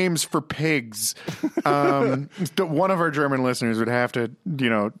different names for pigs. One of our German listeners would have to,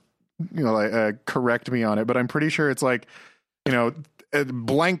 correct me on it, but I'm pretty sure it's like,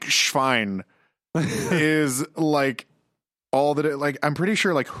 blank Schwein is like all that. I'm pretty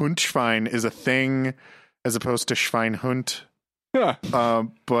sure like Hundschwein is a thing as opposed to Schweinhund. Yeah.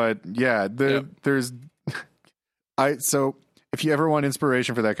 But yeah, there's so if you ever want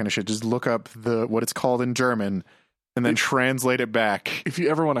inspiration for that kind of shit, just look up what it's called in German and then translate it back. If you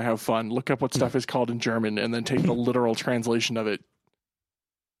ever want to have fun, look up what stuff is called in German and then take the literal translation of it.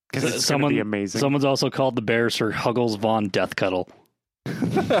 because it's going to be amazing. Someone's also called the bear Sir Huggles von Deathcuddle.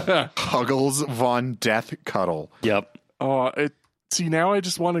 Huggles von Death Cuddle. Yep. Oh, See, now I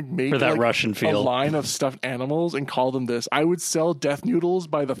just want to make For that like, Russian a feel. line of stuffed animals and call them this. I would sell death noodles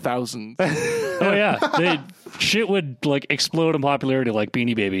by the thousands. Oh yeah, shit would like explode in popularity like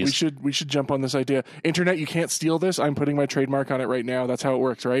Beanie Babies. We should jump on this idea. Internet, you can't steal this. I'm putting my trademark on it right now. That's how it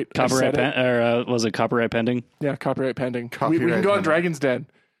works, right? I Copyright said it. or was it copyright pending? Yeah, copyright pending. We Copyright can go on pending. Dragon's Den.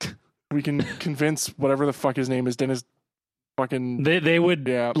 We can convince whatever the fuck his name is, Dennis fucking... They would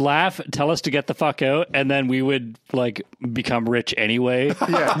Yeah. laugh, tell us to get the fuck out, and then we would like become rich anyway.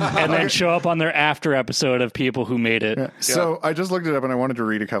 Yeah. And then show up on their after episode of people who made it. So I just looked it up and I wanted to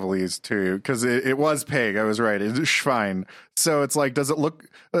read a couple of these too because it was pig. I was right. It's Schwein. So it's like, does it look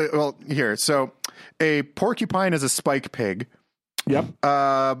well here? So a porcupine is a spike pig. Yep.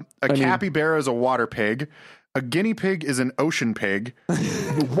 A capybara is a water pig. A guinea pig is an ocean pig.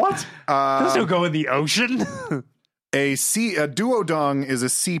 What? Those don't go in the ocean. A duodong is a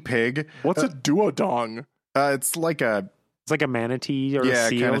sea pig. What's a duodong? It's like a It's like a manatee or Yeah, a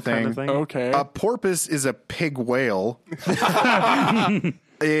seal kind of thing. Okay. A porpoise is a pig whale.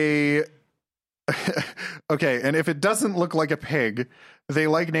 Okay, and if it doesn't look like a pig, they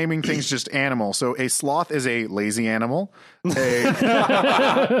like naming things just animal. So a sloth is a lazy animal. An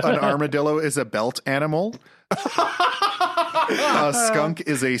armadillo is a belt animal. A skunk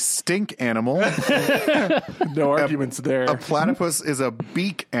is a stink animal. No arguments there. A platypus is a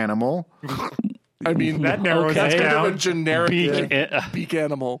beak animal. I mean, That narrows that's it kind of a down. generic beak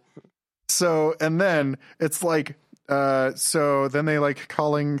animal. So, and then it's like, so then they like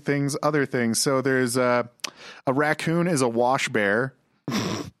calling things other things. So there's a raccoon is a wash bear.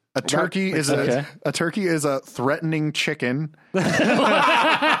 A turkey is Okay. a turkey is a threatening chicken.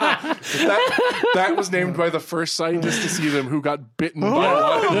 That was named by the first scientist to see them who got bitten by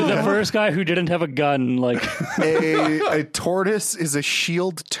one. The first guy who didn't have a gun, like A tortoise is a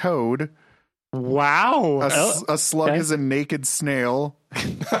shield toad. Wow. A slug okay. is a naked snail.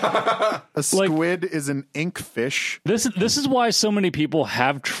 A squid is an inkfish. this is why so many people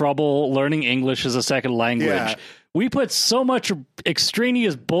have trouble learning English as a second language. Yeah. We put so much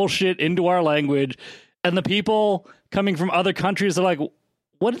extraneous bullshit into our language, and the people coming from other countries are like,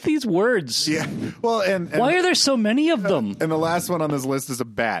 what are these words? Yeah. Well, and Why are there so many of them? and the last one on this list is a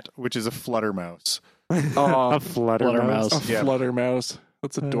bat, which is a fluttermouse. Oh, a fluttermouse. Fluttermouse. a Yeah. fluttermouse.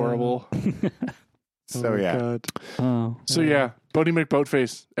 That's adorable. So yeah. God. Oh. So yeah, Bodie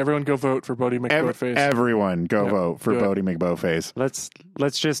McBoatface. Everyone go vote for Bodie McBoatface. Everyone go vote for do it. Bodie McBoatface.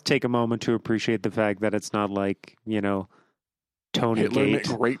 Let's just take a moment to appreciate the fact that it's not like, Tony Hitler Gate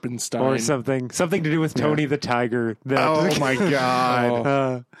McRapenstein. or something to do with Tony the Tiger. That, Oh my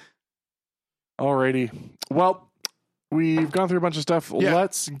god. Alrighty. Well, we've gone through a bunch of stuff. Yeah.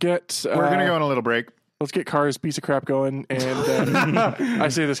 Let's get. We're gonna go on a little break. Let's get Carr's piece of crap going. And I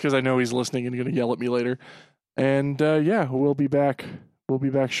say this because I know he's listening and going to yell at me later. And yeah, we'll be back. We'll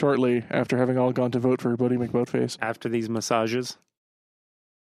be back shortly after having all gone to vote for Bodie McBoatface. after these massages.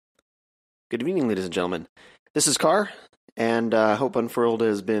 Good evening, ladies and gentlemen. This is Carr, and Hope Unfurled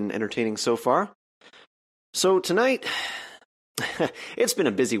has been entertaining so far. So tonight, it's been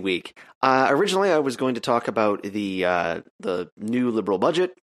a busy week. Originally, I was going to talk about the new Liberal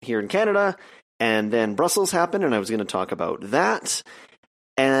budget here in Canada, and then Brussels happened, and I was going to talk about that.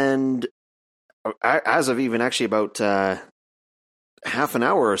 And as of even actually about half an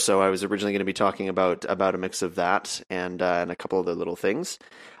hour or so, I was originally going to be talking about a mix of that and a couple other little things.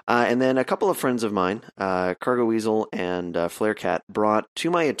 And then a couple of friends of mine, Cargo Weasel and Flare Cat, brought to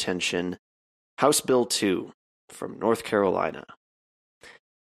my attention House Bill 2 from North Carolina.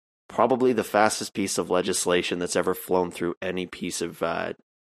 Probably the fastest piece of legislation that's ever flown through any piece of,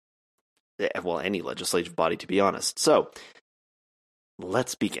 any legislative body, to be honest. So,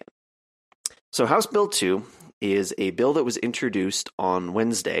 let's begin. So, House Bill 2 is a bill that was introduced on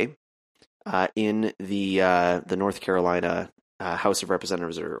Wednesday in the North Carolina House of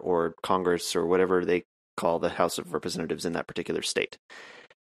Representatives or Congress or whatever they call the House of Representatives in that particular state.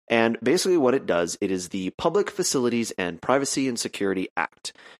 And basically what it does, it is the Public Facilities and Privacy and Security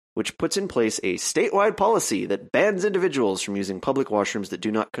Act, which puts in place a statewide policy that bans individuals from using public washrooms that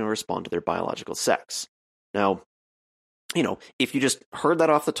do not correspond to their biological sex. Now, if you just heard that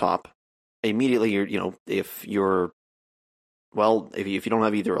off the top, immediately if you don't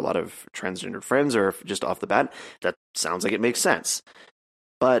have either a lot of transgender friends or if just off the bat, that sounds like it makes sense.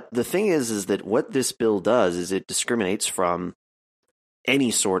 But the thing is that what this bill does is it discriminates from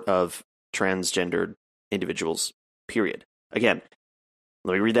any sort of transgendered individuals, period. Again,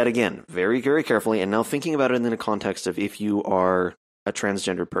 let me read that again very, very carefully. And now thinking about it in the context of if you are a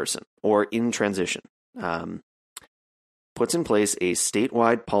transgendered person or in transition, puts in place a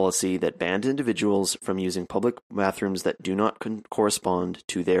statewide policy that bans individuals from using public bathrooms that do not correspond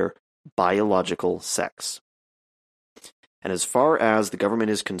to their biological sex. And as far as the government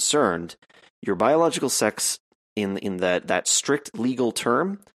is concerned, your biological sex in that strict legal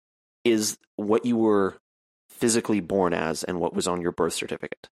term is what you were physically born as and what was on your birth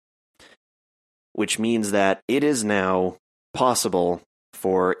certificate. Which means that it is now possible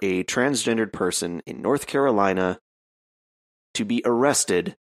for a transgendered person in North Carolina to be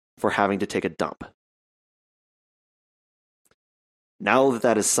arrested for having to take a dump. Now that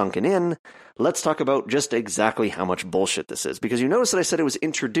that is sunken in, let's talk about just exactly how much bullshit this is. Because you notice that I said it was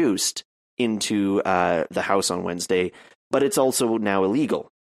introduced into the House on Wednesday, but it's also now illegal.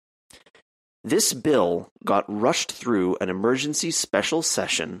 This bill got rushed through an emergency special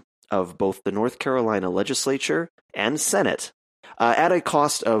session of both the North Carolina legislature and Senate at a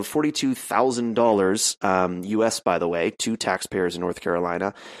cost of $42,000 US, by the way, to taxpayers in North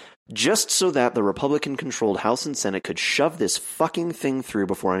Carolina, just so that the Republican-controlled House and Senate could shove this fucking thing through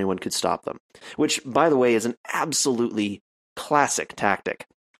before anyone could stop them. Which, by the way, is an absolutely classic tactic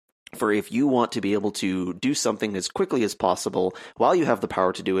for if you want to be able to do something as quickly as possible while you have the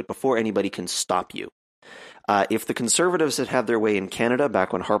power to do it before anybody can stop you. If the Conservatives had had their way in Canada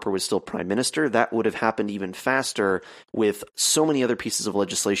back when Harper was still Prime Minister, that would have happened even faster with so many other pieces of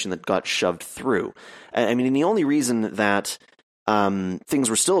legislation that got shoved through. I mean, the only reason that things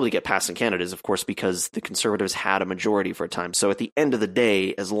were still able to get passed in Canada is, of course, because the Conservatives had a majority for a time. So at the end of the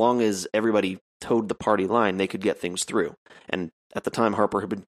day, as long as everybody towed the party line, they could get things through. And at the time, Harper had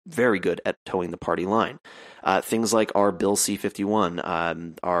been very good at towing the party line. Things like our Bill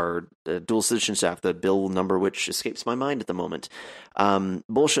C-51, our dual citizenship, the bill number which escapes my mind at the moment.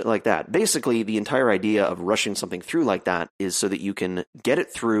 Bullshit like that. Basically, the entire idea of rushing something through like that is so that you can get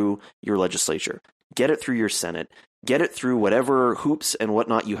it through your legislature, get it through your Senate, get it through whatever hoops and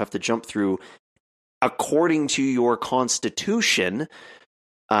whatnot you have to jump through according to your Constitution.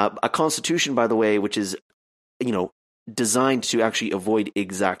 A Constitution, by the way, which is, designed to actually avoid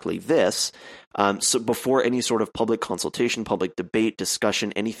exactly this. So before any sort of public consultation, public debate,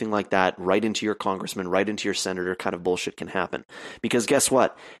 discussion, anything like that, right into your congressman, right into your senator kind of bullshit can happen. Because guess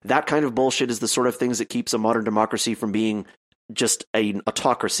what? That kind of bullshit is the sort of things that keeps a modern democracy from being just an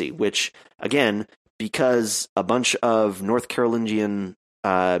autocracy, which, again, because a bunch of North Carolinian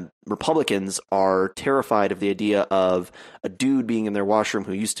Republicans are terrified of the idea of a dude being in their washroom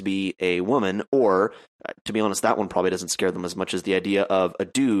who used to be a woman, or to be honest, that one probably doesn't scare them as much as the idea of a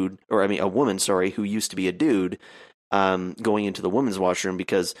woman, who used to be a dude, going into the women's washroom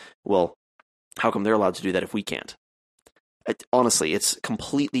because, well, how come they're allowed to do that if we can't? Honestly, it's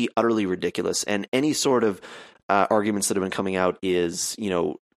completely, utterly ridiculous. And any sort of arguments that have been coming out is,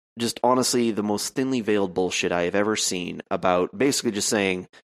 just honestly the most thinly veiled bullshit I have ever seen about basically just saying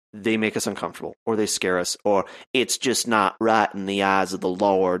they make us uncomfortable or they scare us or it's just not right in the eyes of the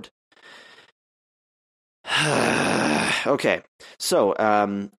Lord. Okay, so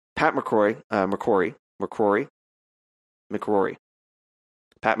Pat McCrory,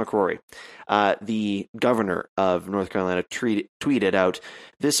 the governor of North Carolina, tweeted out,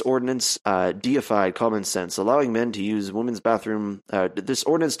 "This ordinance deified common sense, allowing men to use women's bathroom. This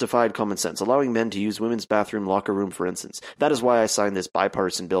ordinance defied common sense, allowing men to use women's bathroom locker room, for instance. That is why I signed this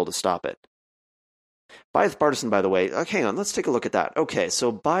bipartisan bill to stop it." Bipartisan, by the way. Hang on, let's take a look at that. Okay,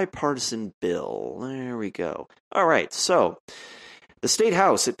 so bipartisan bill. There we go. All right, so the state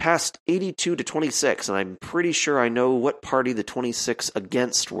house, it passed 82 to 26, and I'm pretty sure I know what party the 26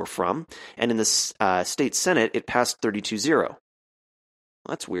 against were from. And in the state senate, it passed 32-0. Well,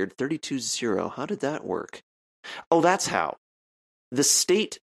 that's weird, 32-0. How did that work? Oh, that's how. The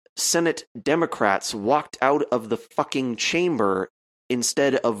state senate Democrats walked out of the fucking chamber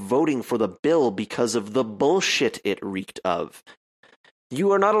instead of voting for the bill because of the bullshit it reeked of.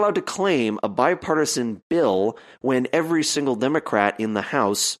 You are not allowed to claim a bipartisan bill when every single Democrat in the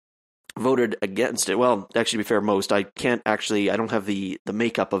House voted against it. Well, actually, to be fair, most. I don't have the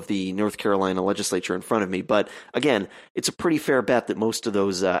makeup of the North Carolina legislature in front of me. But again, it's a pretty fair bet that most of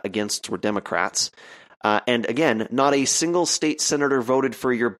those against were Democrats. And again, not a single state senator voted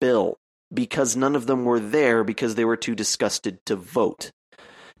for your bill because none of them were there because they were too disgusted to vote.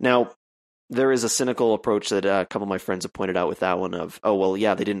 Now, there is a cynical approach that a couple of my friends have pointed out with that one of, oh, well,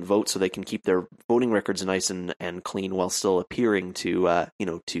 yeah, they didn't vote so they can keep their voting records nice and clean while still appearing to,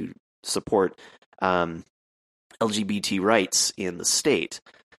 to support LGBT rights in the state.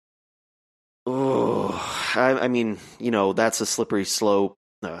 Oh, I mean, that's a slippery slope.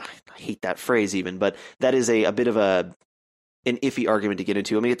 I hate that phrase even, but that is a bit of a an iffy argument to get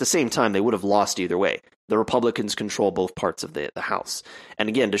into. I mean, at the same time, they would have lost either way. The Republicans control both parts of the House. And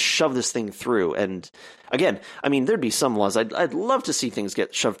again, to shove this thing through, and again, I mean, there'd be some laws. I'd love to see things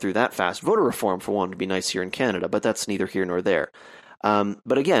get shoved through that fast. Voter reform, for one, would be nice here in Canada, but that's neither here nor there.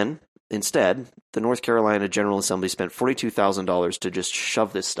 But again, instead, the North Carolina General Assembly spent $42,000 to just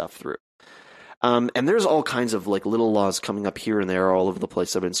shove this stuff through. And there's all kinds of like little laws coming up here and there all over the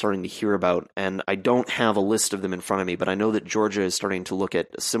place I've been starting to hear about, and I don't have a list of them in front of me, but I know that Georgia is starting to look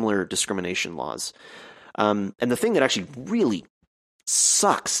at similar discrimination laws. And the thing that actually really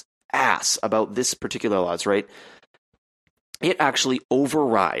sucks ass about this particular law is, right, it actually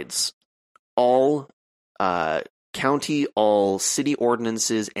overrides all county, all city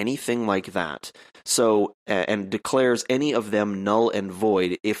ordinances, anything like that. So, and declares any of them null and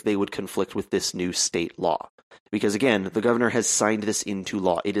void if they would conflict with this new state law. Because again, the governor has signed this into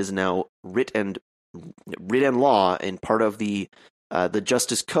law. It is now written law and part of the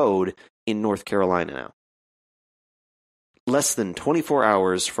Justice Code in North Carolina now. Less than 24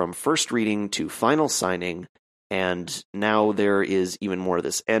 hours from first reading to final signing, and now there is even more of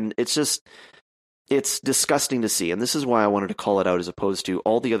this. And it's disgusting to see, and this is why I wanted to call it out as opposed to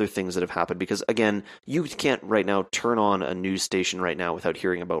all the other things that have happened, because, again, you can't right now turn on a news station right now without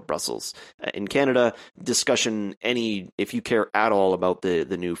hearing about Brussels. In Canada, discussion, if you care at all about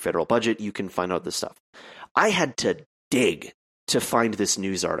the new federal budget, you can find out this stuff. I had to dig to find this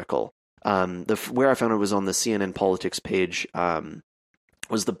news article. Where I found it was on the CNN Politics page,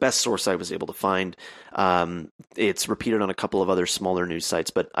 was the best source I was able to find. It's repeated on a couple of other smaller news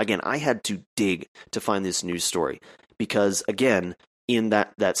sites, but again, I had to dig to find this news story because, again, in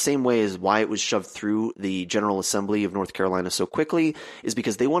that same way as why it was shoved through the General Assembly of North Carolina so quickly is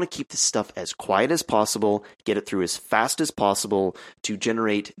because they want to keep this stuff as quiet as possible, get it through as fast as possible to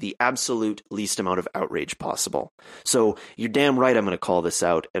generate the absolute least amount of outrage possible. So you're damn right I'm going to call this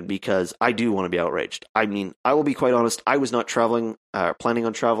out, and because I do want to be outraged. I mean, I will be quite honest, I was not planning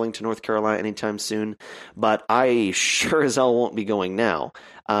on traveling to North Carolina anytime soon, but I sure as hell won't be going now.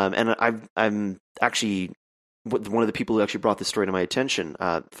 And I'm actually one of the people who actually brought this story to my attention,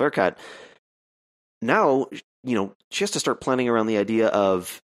 Faircat. Now, she has to start planning around the idea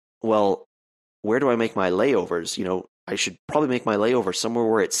of, well, where do I make my layovers? I should probably make my layover somewhere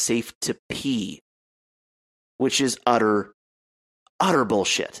where it's safe to pee, which is utter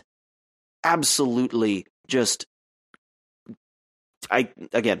bullshit. Absolutely just, I'm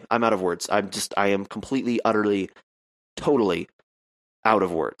out of words. I am completely, utterly, totally out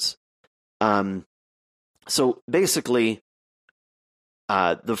of words. So basically,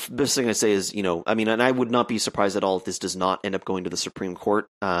 the best thing I say is, and I would not be surprised at all if this does not end up going to the Supreme Court,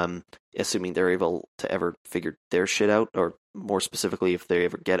 assuming they're able to ever figure their shit out, or more specifically, if they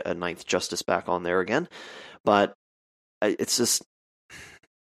ever get a ninth justice back on there again. But it's just, I'm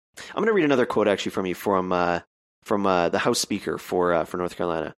going to read another quote actually from you from the House Speaker for North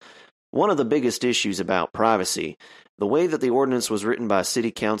Carolina. One of the biggest issues about privacy, the way that the ordinance was written by City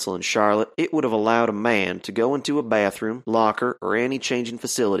Council in Charlotte, it would have allowed a man to go into a bathroom, locker, or any changing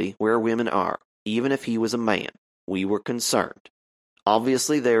facility where women are, even if he was a man. We were concerned.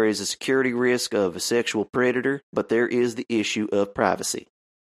 Obviously, there is a security risk of a sexual predator, but there is the issue of privacy.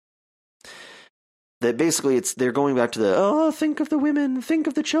 That basically they're going back to the think of the women, think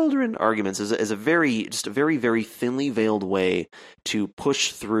of the children arguments as a very very thinly veiled way to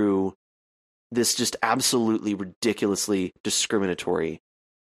push through this just absolutely ridiculously discriminatory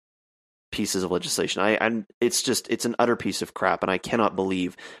pieces of legislation. It's an utter piece of crap, and I cannot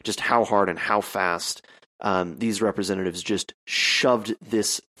believe just how hard and how fast these representatives just shoved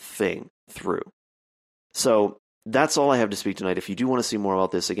this thing through. So that's all I have to speak tonight. If you do want to see more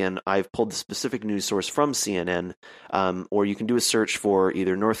about this, again, I've pulled the specific news source from CNN, or you can do a search for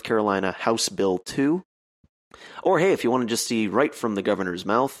either North Carolina House Bill 2, or hey, if you want to just see right from the governor's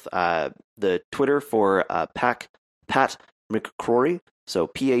mouth, the Twitter for Pat McCrory, so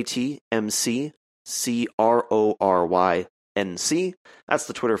PATMCCRORYNC. That's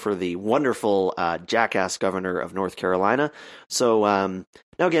the Twitter for the wonderful jackass governor of North Carolina. So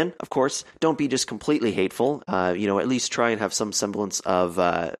now again, of course, don't be just completely hateful. At least try and have some semblance of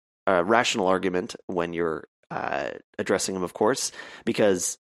a rational argument when you're addressing him, of course,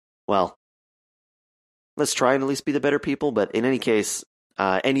 because, well, let's try and at least be the better people. But in any case,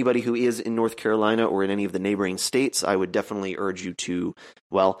 anybody who is in North Carolina or in any of the neighboring states, I would definitely urge you to,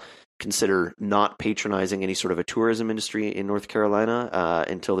 consider not patronizing any sort of a tourism industry in North Carolina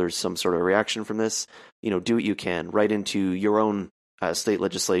until there's some sort of reaction from this. Do what you can. Write into your own state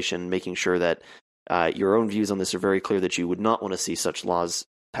legislation, making sure that your own views on this are very clear, that you would not want to see such laws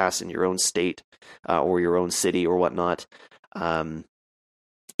pass in your own state or your own city or whatnot.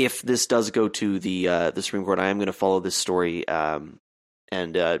 If this does go to the Supreme Court, I am going to follow this story, and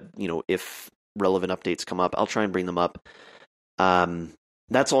if relevant updates come up, I'll try and bring them up.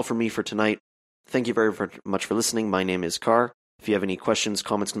 That's all from me for tonight. Thank you very much for listening. My name is Carr. If you have any questions,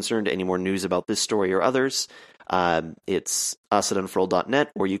 comments, concerns, any more news about this story or others, it's us at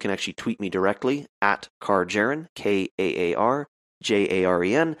unfurled.net, or you can actually tweet me directly at CarJaren, KAARJAREN,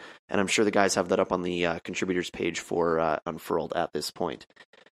 and I'm sure the guys have that up on the contributors page for Unfurled at this point.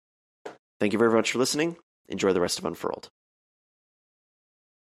 Thank you very much for listening. Enjoy the rest of Unfurled.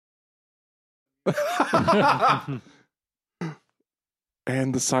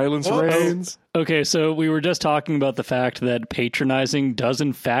 And the silence reigns. Okay, so we were just talking about the fact that patronizing does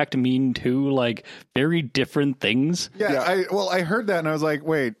in fact mean two like very different things. Yeah. I heard that and I was like,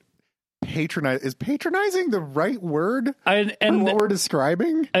 wait, is patronizing the right word And for what we're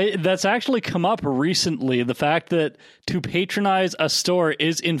describing? that's actually come up recently. The fact that to patronize a store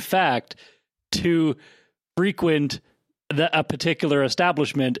is in fact to frequent a particular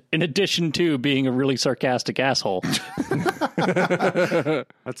establishment, in addition to being a really sarcastic asshole.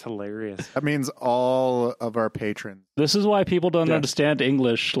 That's hilarious. That means all of our patrons. This is why people don't Yeah. understand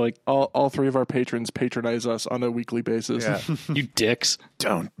English. Like, All three of our patrons patronize us on a weekly basis. Yeah. you dicks.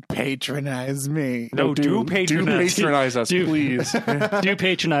 Don't patronize me. No, do patronize. Do patronize us, Do- please. Do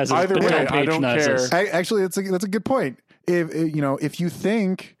patronize us, Either but way, don't I don't patronize care. us. Actually, that's a good point. If you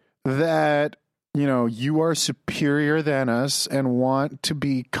think that you are superior than us and want to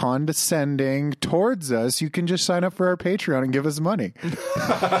be condescending towards us, you can just sign up for our Patreon and give us money.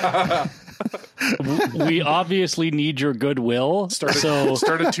 We obviously need your goodwill. Start a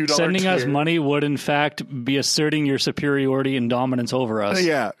 $2 sending us tier. money would in fact be asserting your superiority and dominance over us.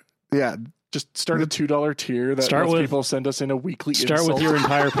 Yeah. Just start a $2 tier that Start lets with- people send us in a weekly Start insult. with your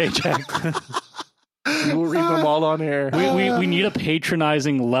entire paycheck. We will read them all on air. We need a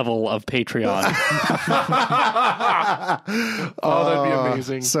patronizing level of Patreon. Oh, that'd be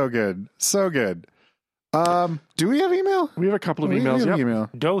amazing. So good. So good. Do we have email? We have a couple of We emails. have Yep. email.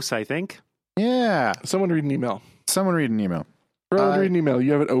 Dose, I think. Yeah. Someone read an email. Someone read an email. Read an email.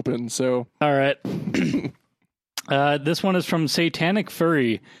 You have it open, so All right. This one is from Satanic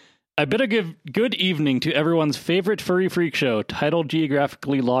Furry. I bid a good evening to everyone's favorite furry freak show, titled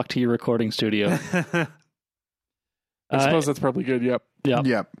geographically locked to your recording studio. I suppose that's probably good. Yep. Yeah.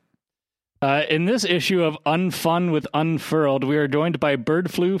 Yep. In this issue of Unfun with Unfurled, we are joined by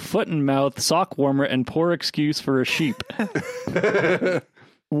bird flu, foot and mouth, sock warmer, and poor excuse for a sheep.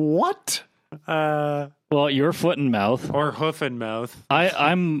 What? Well, you're foot and mouth. Or hoof and mouth.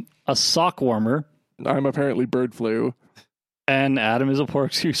 I'm a sock warmer, I'm apparently bird flu. and Adam is a poor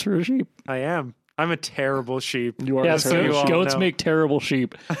excuse for a sheep. I am. I'm a terrible sheep. You are Yeah, apparently- you all goats know. make terrible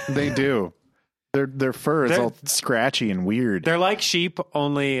sheep. They do. Their fur is They're- all scratchy and weird. They're like sheep,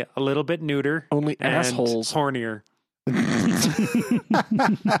 only a little bit neuter. Only and assholes. hornier.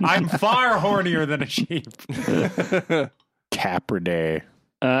 I'm far hornier than a sheep. Capridae.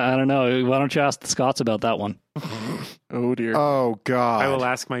 I don't know. Why don't you ask the Scots about that one? Oh dear. Oh God. I will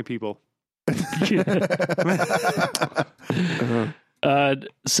ask my people.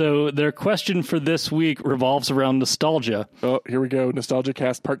 So their question for this week revolves around nostalgia. Oh, here we go. Nostalgia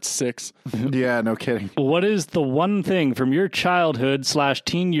Cast Part 6. Yeah, no kidding. What is the one thing from your childhood /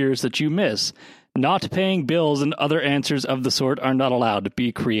 teen years that you miss? Not paying bills and other answers of the sort are not allowed.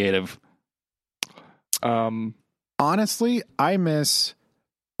 Be creative. Honestly, I miss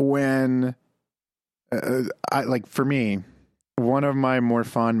when for me, one of my more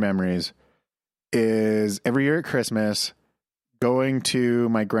fond memories is every year at Christmas going to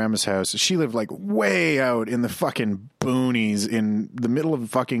my grandma's house. She lived like way out in the fucking boonies in the middle of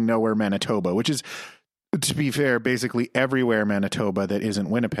fucking nowhere, Manitoba, which is, to be fair, basically everywhere Manitoba that isn't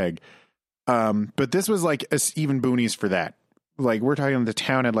Winnipeg. But this was like even boonies for that. Like, we're talking, the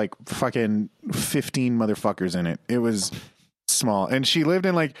town had like fucking 15 motherfuckers in it. It was small. And she lived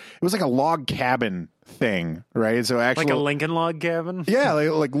in like, it was like a log cabin thing, right? So actually, Like a Lincoln log cabin? yeah,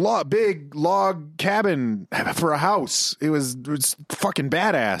 big log cabin for a house. It was fucking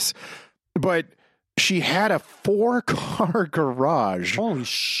badass. But she had a 4-car garage. Holy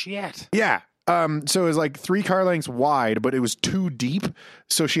shit. Yeah. So it was like 3 car lengths wide, but it was 2 deep.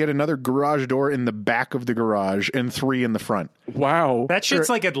 So she had another garage door in the back of the garage and 3 in the front. Wow. That shit's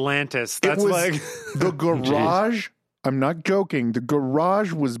like Atlantis. That's it was like the garage. I'm not joking. The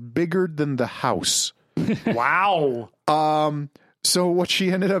garage was bigger than the house. wow. So what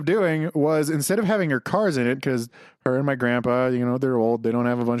she ended up doing was, instead of having her cars in it, because her and my grandpa, you know, they're old, they don't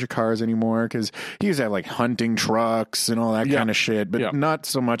have a bunch of cars anymore, because he used to have like hunting trucks and all that kind of shit, but not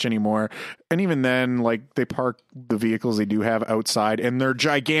so much anymore. And even then, like, they park the vehicles they do have outside in their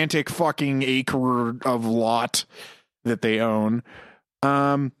gigantic fucking acre of lot that they own.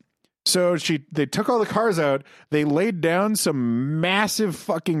 So they took all the cars out, they laid down some massive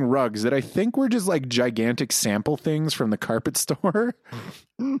fucking rugs that I think were just like gigantic sample things from the carpet store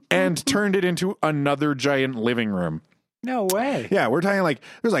and turned it into another giant living room. No way. Yeah, we're talking like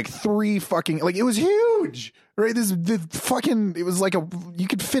there's like 3 fucking, like, it was huge, right? It was like you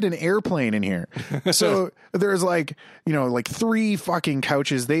could fit an airplane in here. So there's like, you know, like 3 fucking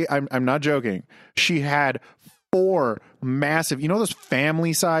couches. I'm not joking. She had 4 massive, you know, those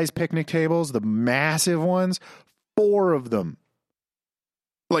family size picnic tables, the massive ones, 4 of them,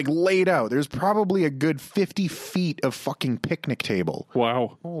 like, laid out. There's probably a good 50 feet of fucking picnic table.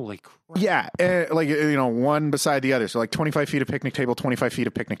 Wow. Holy crap. Yeah. Like, you know, one beside the other. So like 25 feet of picnic table, 25 feet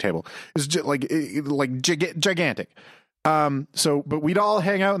of picnic table. It's just like gigantic. But we'd all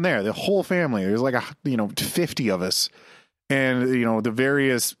hang out in there, the whole family. There's like 50 of us. And, you know, the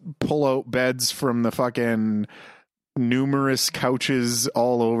various pull-out beds from the fucking numerous couches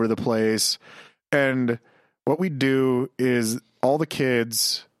all over the place. And what we do is all the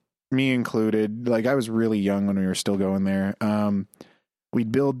kids, me included, like, I was really young when we were still going there.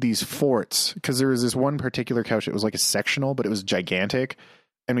 We'd build these forts, because there was this one particular couch that was like a sectional, but it was gigantic.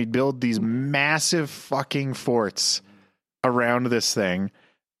 And we'd build these massive fucking forts around this thing.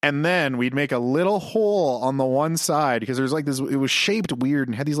 And then we'd make a little hole on the one side, because there's like this, it was shaped weird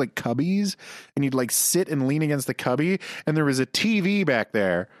and had these like cubbies, and you'd like sit and lean against the cubby, and there was a TV back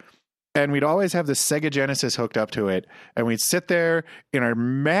there. And we'd always have the Sega Genesis hooked up to it. And we'd sit there in our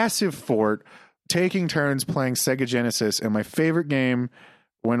massive fort, taking turns playing Sega Genesis. And my favorite game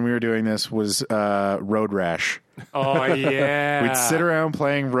when we were doing this was Road Rash. Oh, yeah. We'd sit around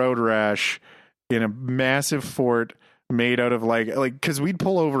playing Road Rash in a massive fort made out of like, because we'd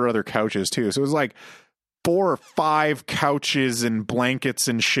pull over other couches too. So it was like 4 or 5 couches and blankets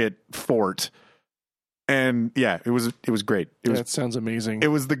and shit fort. And yeah, it was great. That sounds amazing. It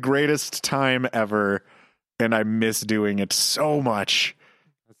was the greatest time ever, and I miss doing it so much.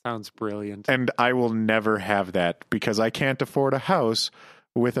 That sounds brilliant. And I will never have that, because I can't afford a house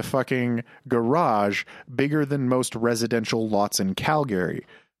with a fucking garage bigger than most residential lots in Calgary,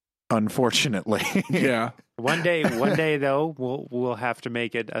 unfortunately. Yeah. One day though, we'll have to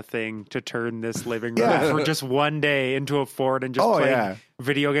make it a thing to turn this living room for just one day into a fort and just play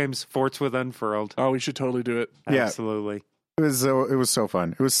video games, Forts with Unfurled. Oh, we should totally do it. Absolutely. It was so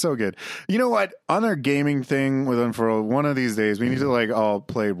fun. It was so good. You know what? On our gaming thing with Unfurled, one of these days we need to like all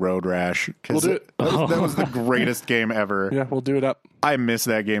play Road Rash, because We'll do it. that was the greatest game ever. Yeah, we'll do it up. I miss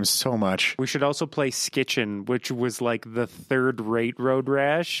that game so much. We should also play Skitchin, which was like the 3rd-rate Road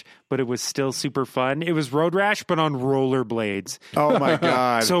Rash, but it was still super fun. It was Road Rash, but on rollerblades. Oh my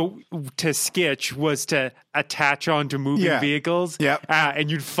god! So to skitch was to attach onto moving vehicles. Yep. And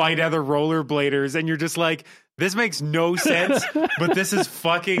you'd fight other rollerbladers, and you're just like, this makes no sense, but this is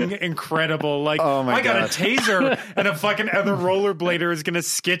fucking incredible. Like, I got a taser, and a fucking other rollerblader is going to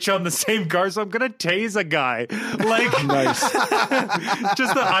skitch on the same car, so I'm going to tase a guy. Like, Nice.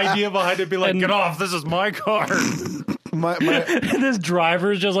 just the idea behind it, be like, get off, this is my car. And this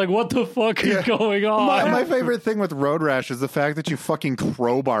driver's just like, what the fuck is going on? My favorite thing with Road Rash is the fact that you fucking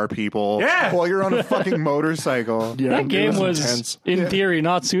crowbar people Yeah. while you're on a fucking motorcycle. Yeah, That game was, intense. in theory,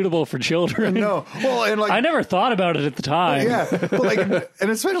 not suitable for children. No. Well, and like, I never thought about it at the time. yeah, but like,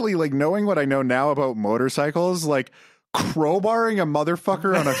 and especially like knowing what I know now about motorcycles, like crowbarring a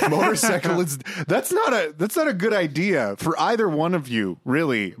motherfucker on a motorcycle that's not a good idea for either one of you,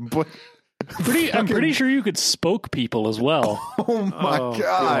 really. But I'm pretty sure you could spoke people as well. oh my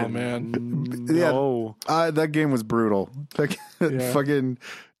god, Oh, man. No. that game was brutal. Like, fucking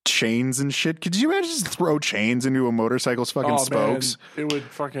chains and shit. Could you imagine just throw chains into a motorcycle's fucking spokes? Man, it would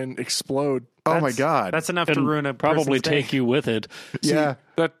fucking explode. Oh my god, That's enough to And ruin a probably person's day. take you with it. yeah.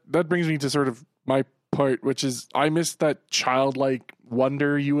 That brings me to sort of my part, which is I miss that childlike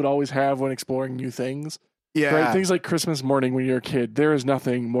wonder you would always have when exploring new things. Yeah. Right? Things like Christmas morning when you're a kid, there is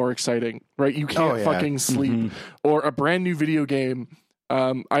nothing more exciting, right? You can't fucking sleep. Or a brand new video game.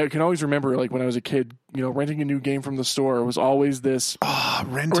 I can always remember, like, when I was a kid, you know, renting a new game from the store was always this.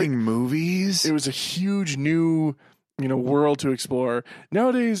 Renting movies? It was a huge new, you know, world to explore.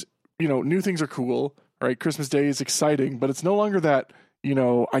 Nowadays, you know, new things are cool, right? Christmas Day is exciting, but it's no longer that,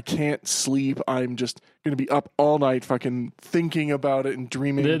 I can't sleep. I'm just going to be up all night fucking thinking about it and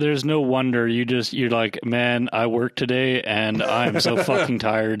dreaming. There's no wonder you're like, man, I worked today and I'm so fucking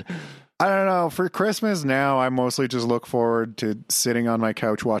tired. I don't know. For Christmas now, I mostly just look forward to sitting on my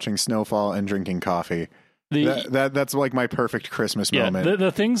couch watching snowfall and drinking coffee. That's like my perfect Christmas moment.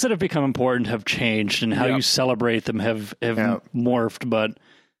 The things that have become important have changed, and how you celebrate them have morphed, but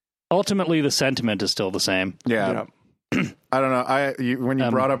ultimately the sentiment is still the same. Yeah. I don't know. When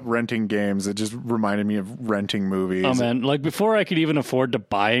you brought up renting games, it just reminded me of renting movies. Oh man, like before I could even afford to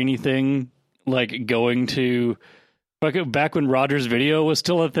buy anything, like going to back when Rogers Video was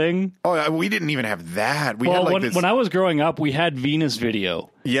still a thing. Oh, we didn't even have that. When I was growing up, we had Venus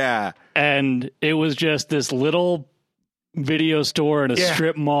Video. Yeah. And it was just this little video store in a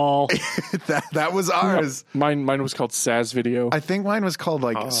strip mall. that was ours. Mine was called Saz Video. I think mine was called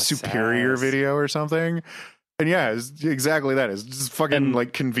Superior Video or something. And yeah, it's exactly that. It's just fucking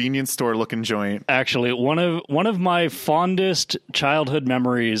like convenience store looking joint. Actually, one of my fondest childhood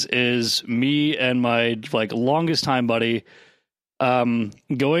memories is me and my longest time buddy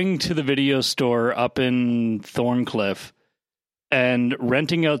going to the video store up in Thorncliffe and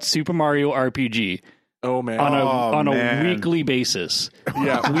renting out Super Mario RPG. Oh man! On a weekly basis.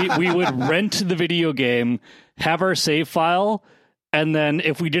 Yeah, we would rent the video game, have our save file, and then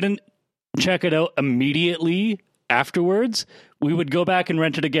if we didn't check it out immediately afterwards, we would go back and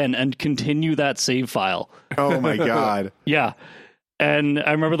rent it again and continue that save file. Oh my god! Yeah, and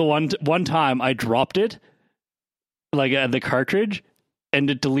I remember the one time I dropped it, the cartridge, and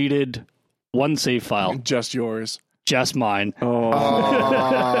it deleted one save file. Just yours. Just mine. Oh,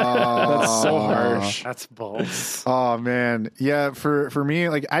 that's so harsh. That's balls. Oh man, yeah. For me,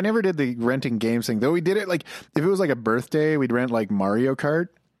 I never did the renting games thing. Though we did it if it was a birthday, we'd rent Mario Kart.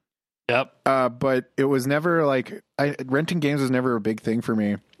 Yep. But it was never renting games was never a big thing for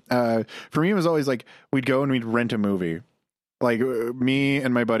me. For me, it was always we'd go and we'd rent a movie. Me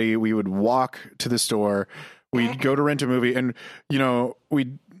and my buddy, we would walk to the store. We'd go to rent a movie, and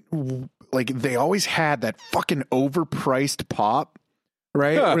we'd. They always had that fucking overpriced pop,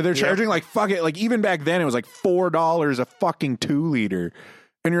 right? Yeah, where they're charging fuck it. Even back then it was $4 a fucking 2 liter.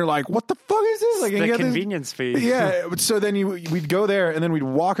 And you're like, what the fuck is this? The convenience fee. Yeah. So then we'd go there and then we'd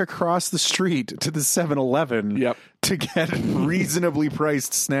walk across the street to the 7-Eleven to get reasonably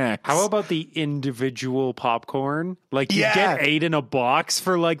priced snacks. How about the individual popcorn? You get 8 in a box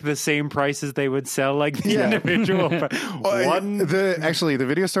for the same price as they would sell the individual. The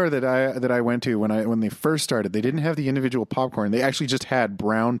video store that I went to when they first started, they didn't have the individual popcorn. They actually just had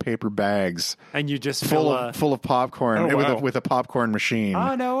brown paper bags, and you just full of popcorn with a popcorn machine.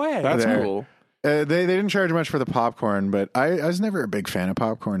 Oh no way! That's cool. They didn't charge much for the popcorn, but I was never a big fan of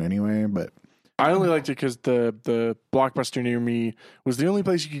popcorn anyway. But I only liked it because the Blockbuster near me was the only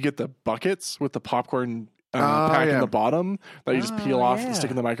place you could get the buckets with the popcorn packed in the bottom that you just peel off and stick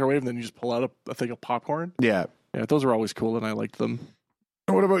in the microwave, and then you just pull out a thing of popcorn. Yeah, those were always cool, and I liked them.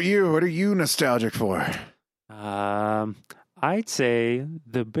 What about you? What are you nostalgic for? I'd say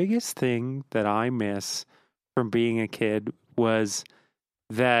the biggest thing that I miss from being a kid was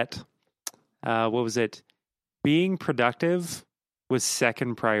that, what was it? Being productive was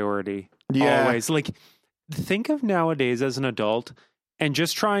second priority. Yeah. Always. Think of nowadays as an adult and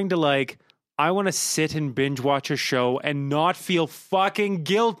just trying to I want to sit and binge watch a show and not feel fucking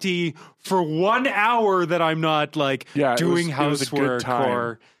guilty for 1 hour that I'm not doing housework,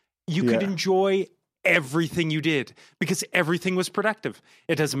 or you could enjoy everything you did because everything was productive.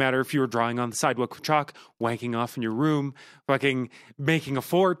 It doesn't matter if you were drawing on the sidewalk with chalk, wanking off in your room, fucking making a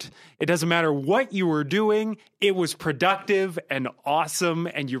fort. It doesn't matter what you were doing. It was productive and awesome,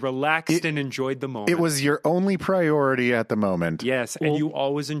 and you relaxed and enjoyed the moment. It was your only priority at the moment. Yes, and you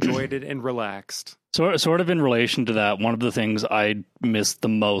always enjoyed it and relaxed. Sort of in relation to that, one of the things I missed the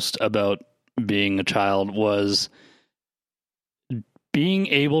most about being a child was being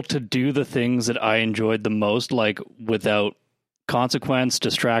able to do the things that I enjoyed the most, without consequence,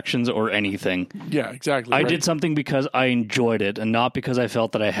 distractions, or anything. Yeah, exactly. I did something because I enjoyed it and not because I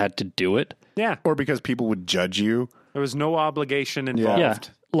felt that I had to do it. Yeah. Or because people would judge you. There was no obligation involved.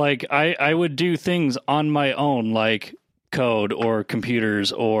 Yeah. I would do things on my own, code or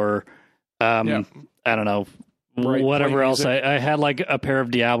computers or, I don't know, whatever else. I had a pair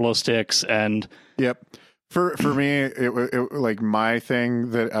of Diablo sticks and... Yep. For me, it my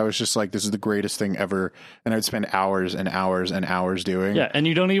thing that I was just this is the greatest thing ever, and I'd spend hours and hours and hours doing. Yeah, and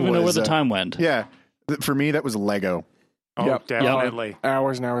you don't even know where the time went. Yeah, for me that was Lego. Oh, definitely.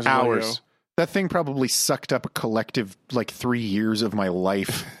 Hours and hours. Hours. that thing probably sucked up a collective like 3 years of my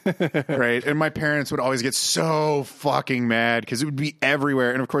life. Right. And my parents would always get so fucking mad because it would be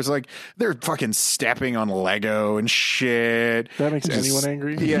everywhere. And of course, like they're fucking stepping on Lego and shit. That makes Just- anyone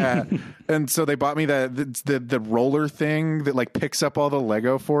angry. Yeah. And so they bought me the roller thing that like picks up all the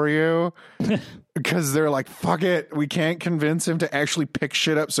Lego for you. Because they're like, fuck it, we can't convince him to actually pick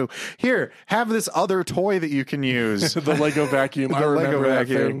shit up. So here, have this other toy that you can use. The Lego vacuum. I The remember Lego that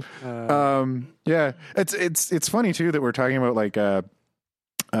vacuum. thing. Yeah, it's funny too that we're talking about like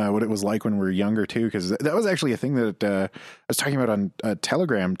what it was like when we were younger too, because that was actually a thing that I was talking about on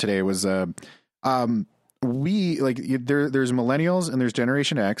Telegram today. Was we like there's millennials and there's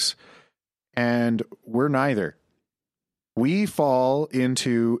Generation X, and we're neither. We fall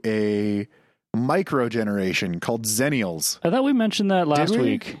into a micro generation called Zennials. I thought we mentioned that last we?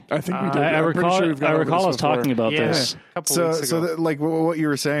 week. I think we did. I I'm pretty recall. sure we've gone I over recall this us talking before. about Yeah. this. A couple weeks ago. So that, like what you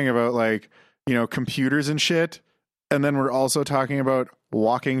were saying about like, you know, computers and shit, and then we're also talking about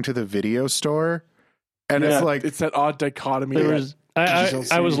walking to the video store, and Yeah, it's like it's that odd dichotomy. There that was. digital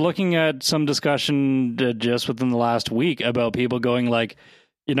I was scene. looking at some discussion just within the last week about people going like,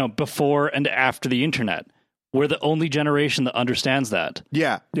 you know, before and after the internet. We're the only generation that understands that.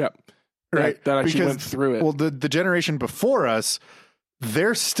 yeah, Yeah. right. That actually Because- went through it. Well, the generation before us,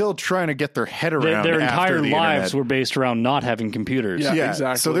 they're still trying to get their head around Their after entire the lives internet. were based around not having computers. Yeah. Yeah,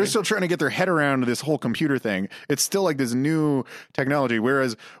 exactly. So they're still trying to get their head around this whole computer thing. It's still like this new technology,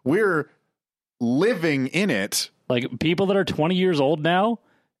 whereas we're living in it. Like people that are 20 years old now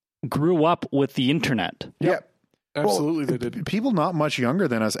grew up with the internet. Yeah. Absolutely, Well, they did. People not much younger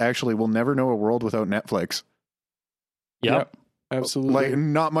than us actually will never know a world without Netflix. Yep. Absolutely. Like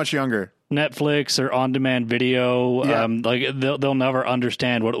not much younger. Netflix or on-demand video, Yeah. like they'll never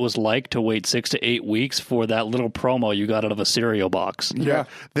understand what it was like to wait 6 to 8 weeks for that little promo you got out of a cereal box. yeah.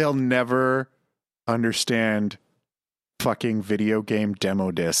 They'll never understand fucking video game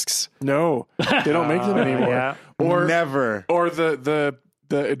demo discs. No, they don't make them anymore. Yeah. Or Never. or the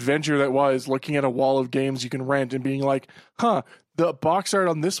adventure that was looking at a wall of games you can rent and being like, huh, the box art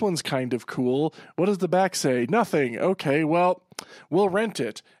on this one's kind of cool. What does the back say? Nothing. Okay, well, we'll rent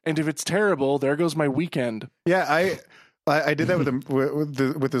it. And if it's terrible, there goes my weekend. Yeah, I did that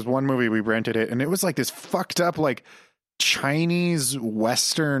with this one movie. We rented it, and it was like this fucked up like Chinese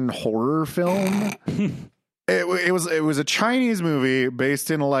Western horror film. It was a Chinese movie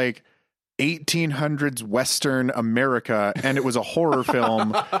based in like 1800s Western America, and it was a horror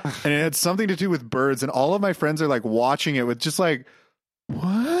film, and it had something to do with birds. And all of my friends are like watching it with just like,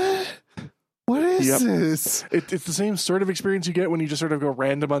 what is Yep. this? It's the same sort of experience you get when you just sort of go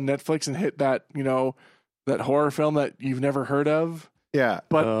random on Netflix and hit that, you know, that horror film that you've never heard of. Yeah,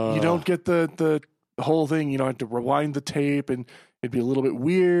 But you don't get the whole thing. You don't have to rewind the tape, and it'd be a little bit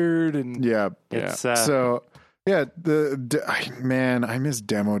weird. And yeah. It's So yeah, man, I miss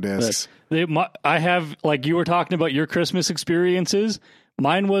demo discs. I have, like you were talking about your Christmas experiences.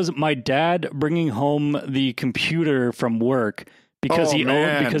 Mine was my dad bringing home the computer from work because Oh,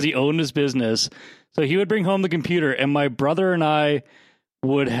 man. he owned his business. So he would bring home the computer, and my brother and I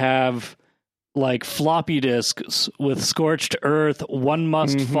would have like floppy disks with Scorched Earth, One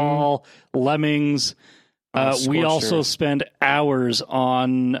Must Fall, Lemmings. We Scorched also Earth. spent hours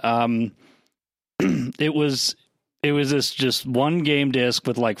on. It was this just one game disc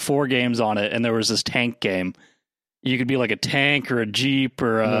with like 4 games on it, and there was this tank game. You could be like a tank or a jeep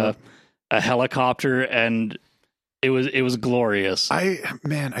or a helicopter, and it was glorious. I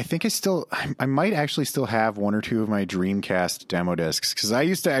think I might actually still have 1 or 2 of my Dreamcast demo discs, because I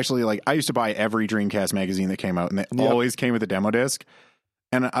used to buy every Dreamcast magazine that came out, and they always came with a demo disc.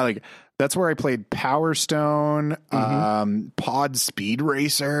 And that's where I played Power Stone, Pod Speed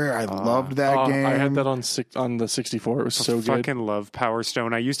Racer. I loved that game. I had that on the 64. It was so good. fucking love Power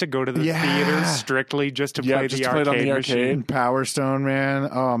Stone. I used to go to the Yeah. theater strictly just to play just the to play it on arcade the machine. arcade. Power Stone, man.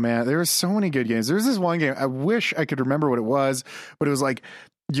 Oh man, there were so many good games. There was this one game. I wish I could remember what it was, but it was like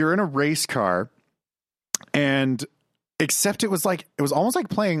you're in a race car, and except it was almost like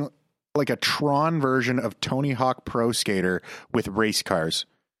playing like a Tron version of Tony Hawk Pro Skater with race cars,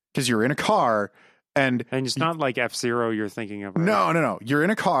 because you're in a car and And it's not like F-Zero you're thinking of. Right? no. You're in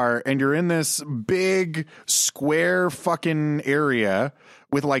a car and you're in this big square fucking area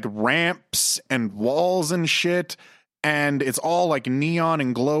with like ramps and walls and shit. And it's all like neon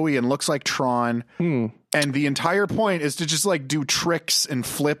and glowy and looks like Tron. And the entire point is to just like do tricks and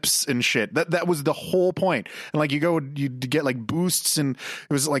flips and shit. That was the whole point. And like you get like boosts, and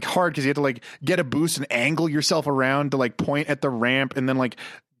it was like hard because you had to like get a boost and angle yourself around to like point at the ramp and then like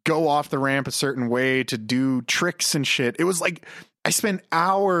go off the ramp a certain way to do tricks and shit. It was like I spent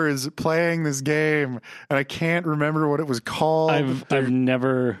hours playing this game, and I can't remember what it was called. I've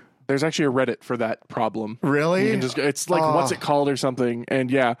never. There's actually a Reddit for that problem. Really? You can just, it's like, what's it called or something.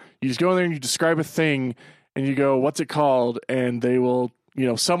 And yeah, you just go in there and you describe a thing and you go, what's it called? And they will,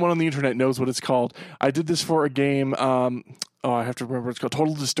 someone on the internet knows what it's called. I did this for a game. I have to remember what it's called.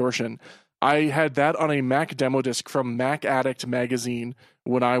 Total Distortion. I had that on a Mac demo disc from Mac Addict magazine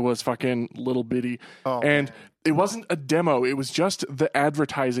when I was fucking little bitty. And it wasn't a demo. It was just the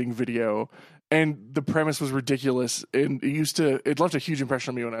advertising video. And the premise was ridiculous. And it left a huge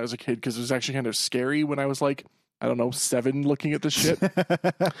impression on me when I was a kid because it was actually kind of scary when I was like, I don't know, 7 looking at this shit.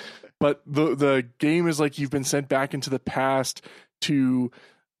 But the game is like you've been sent back into the past to,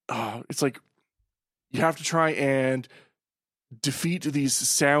 it's like you have to try and defeat these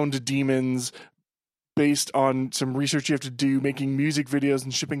sound demons based on some research you have to do, making music videos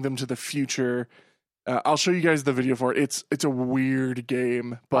and shipping them to the future. I'll show you guys the video for it. It's a weird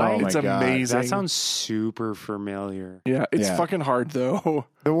game, but it's amazing. That sounds super familiar. Yeah, it's fucking hard though.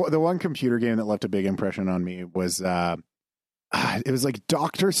 The one computer game that left a big impression on me was it was like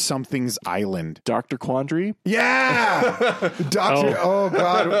Dr. Something's Island. Dr. Quandary? Yeah! Oh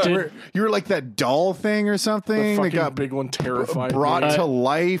God. You were like that doll thing or something? The fucking big one, terrified. Brought to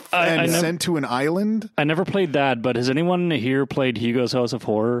life and sent to an island? I never played that, but has anyone here played Hugo's House of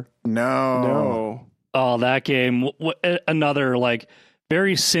Horror? No. Oh, that game. Another like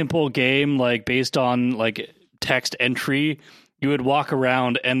very simple game, like based on like text entry. You would walk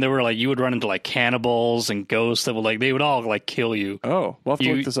around and you would run into like cannibals and ghosts that would they would all like kill you. Oh, we'll have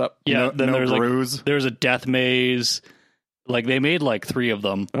to look this up. Yeah. Then there's there's a death maze. Like they made like 3 of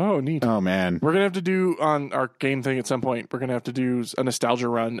them. Oh, neat. Oh man. We're going to have to do on our game thing at some point. We're going to have to do a nostalgia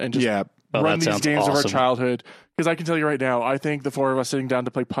run and just run these games of our childhood. Because I can tell you right now, I think the 4 of us sitting down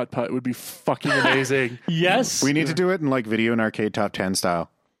to play putt-putt would be fucking amazing. Yes. We need to do it in like video and arcade top 10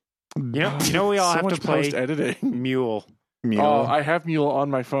 style. We all have to play editing. Mule. Oh, I have Mule on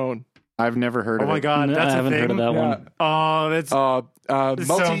my phone. I've never heard of it. Oh my God, No, that's I haven't heard of that one. Oh, that's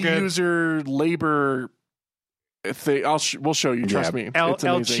multi-user labor thing. We'll show you. Trust me. El it's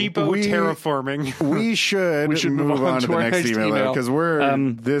amazing. Cheapo terraforming. We should move on to the next email because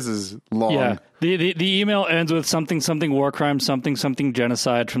this is long. Yeah. The email ends with something war crime, something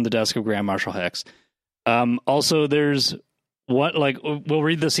genocide from the desk of Grand Marshal Hex. Also, there's we'll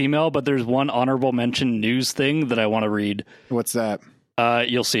read this email, but there's one honorable mention news thing that I want to read. What's that?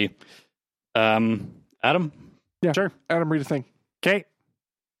 You'll see. Adam? Yeah, sure. Adam, read a thing. Okay.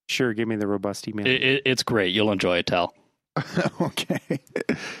 Sure, give me the robust email. It's great. You'll enjoy it, Tal. Okay.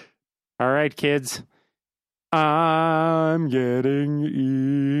 All right, kids. I'm getting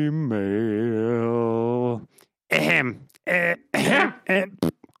email.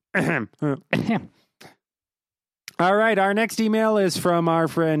 All right, our next email is from our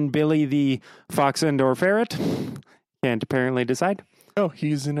friend Billy the Fox Indoor Ferret. Can't apparently decide. Oh,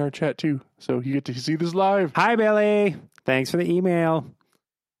 he's in our chat too, so you get to see this live. Hi, Billy. Thanks for the email.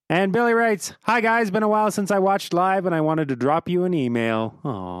 And Billy writes, "Hi, guys. Been a while since I watched live, and I wanted to drop you an email.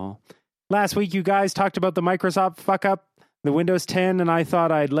 Aw. Last week, you guys talked about the Microsoft fuck-up, the Windows 10, and I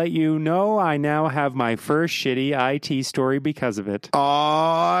thought I'd let you know I now have my first shitty IT story because of it.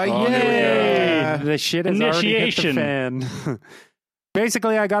 Oh, yay! The shit has already hit the Initiation. fan.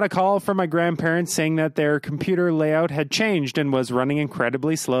 Basically, I got a call from my grandparents saying that their computer layout had changed and was running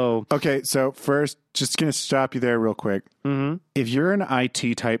incredibly slow. Okay, so first, just going to stop you there real quick. Mm-hmm. If you're an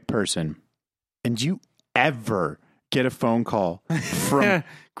IT type person and you ever get a phone call from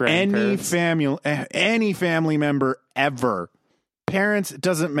any family member ever, parents, it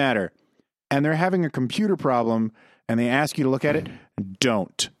doesn't matter, and they're having a computer problem and they ask you to look at it,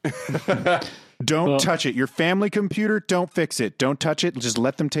 don't. Don't touch it. Your family computer, don't fix it. Don't touch it. Just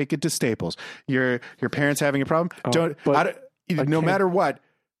let them take it to Staples. Your parents having a problem, no matter what.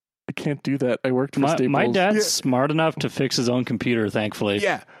 I can't do that. I worked for Staples. My dad's smart enough to fix his own computer, thankfully.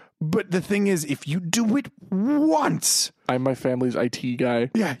 Yeah. But the thing is, if you do it once, I'm my family's IT guy.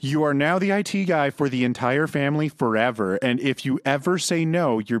 Yeah, you are now the IT guy for the entire family forever. And if you ever say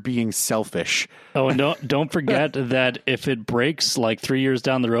no, you're being selfish. Oh, and don't forget that if it breaks like 3 years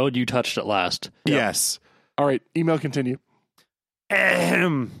down the road, you touched it last. Yep. Yes. All right, email continue.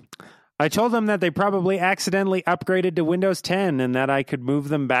 I told them that they probably accidentally upgraded to Windows 10 and that I could move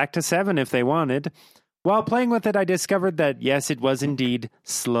them back to 7 if they wanted. While playing with it, I discovered that, yes, it was indeed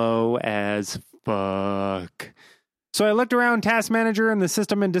slow as fuck. So I looked around Task Manager and the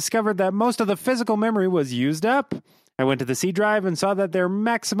system and discovered that most of the physical memory was used up. I went to the C drive and saw that their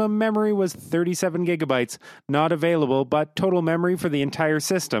maximum memory was 37 gigabytes, not available, but total memory for the entire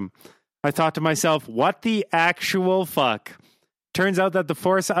system. I thought to myself, what the actual fuck? Turns out that the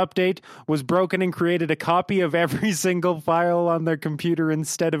Force update was broken and created a copy of every single file on their computer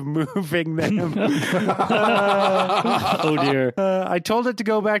instead of moving them. Oh dear. I told it to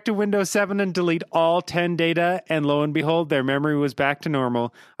go back to Windows 7 and delete all 10 data, and lo and behold, their memory was back to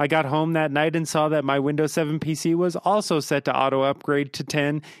normal. I got home that night and saw that my Windows 7 PC was also set to auto upgrade to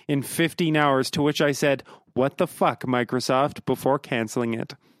 10 in 15 hours, to which I said, "What the fuck, Microsoft?" before canceling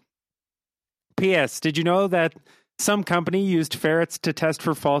it. P.S. Did you know that some company used ferrets to test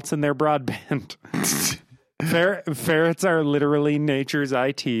for faults in their broadband? Ferrets are literally nature's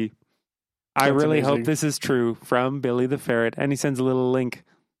IT. I really amazing. hope this is true. From Billy the Ferret. And he sends a little link.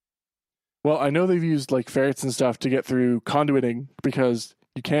 Well, I know they've used like ferrets and stuff to get through conduiting because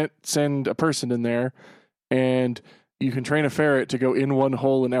you can't send a person in there, and you can train a ferret to go in one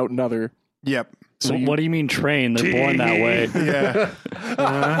hole and out another. Yep. So what do you mean train? They're born that way. Yeah.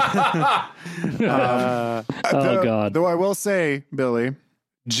 Oh, God. Though I will say, Billy,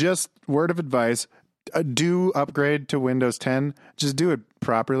 just word of advice, do upgrade to Windows 10. Just do it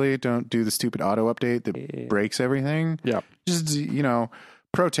properly. Don't do the stupid auto update that breaks everything. Yeah. Just,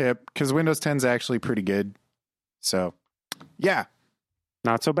 pro tip, because Windows 10 is actually pretty good. So, yeah.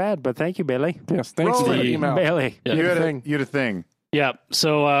 Not so bad, but thank you, Billy. Yes. Thanks for the Rolling. email. Bailey. Yeah. You had thing. a thing. Yeah.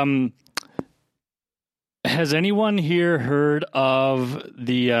 So, has anyone here heard of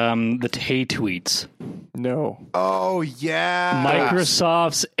the Tay tweets? No. Oh, yeah.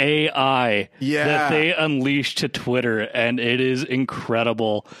 Microsoft's AI Yeah. that they unleashed to Twitter, and it is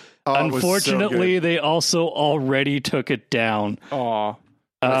incredible. Oh, it was so Unfortunately, good. they also already took it down. Aw.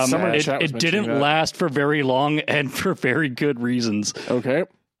 Someone in the chat was It mentioning didn't that. last for very long and for very good reasons. Okay.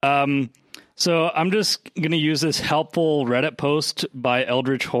 So I'm just going to use this helpful Reddit post by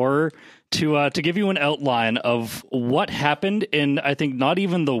Eldritch Horror to give you an outline of what happened in, I think, not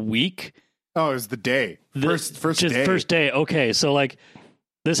even the week. Oh, it was the day. First day. First day. Okay, so like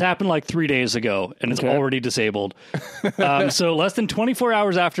this happened like 3 days ago, and it's Okay. already disabled. So less than 24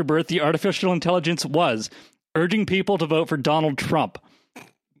 hours after birth, the artificial intelligence was urging people to vote for Donald Trump.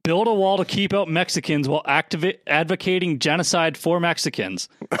 Build a wall to keep out Mexicans while advocating genocide for Mexicans.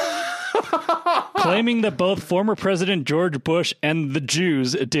 Claiming that both former President George Bush and the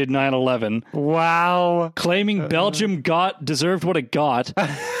Jews did 9/11. Wow. Claiming Belgium deserved what it got.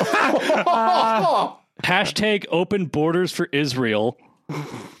 Hashtag open borders for Israel.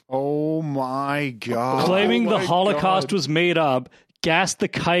 Oh, my God. Claiming the my Holocaust God. was made up. Gas the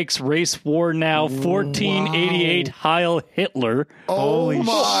Kikes, race war now, 1488 Heil Hitler. Oh,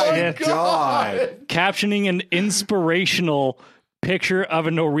 my God. Captioning an inspirational picture of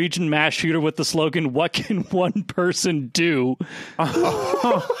a Norwegian mass shooter with the slogan, "What can one person do?"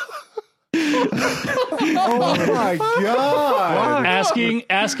 Oh, my God.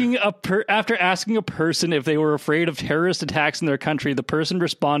 After asking a person if they were afraid of terrorist attacks in their country, the person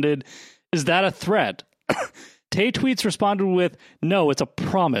responded, "Is that a threat?" Tay tweets responded with, "No, it's a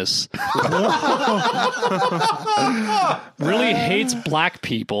promise." Really hates black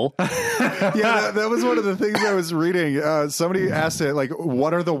people. Yeah, that was one of the things I was reading. Somebody asked it, like,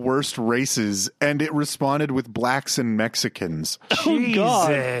 what are the worst races? And it responded with blacks and Mexicans. Oh, God.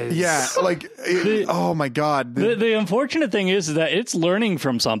 Jesus. Yeah, like, oh, my God. The unfortunate thing is that it's learning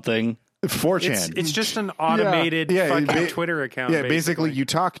from something. 4chan. It's just an automated fucking Twitter account. Yeah, basically you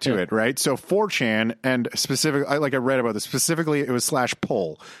talk to it, right? So 4chan and specifically, I read about this. Specifically, it was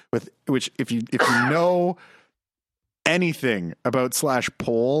 /poll, with which if you know anything about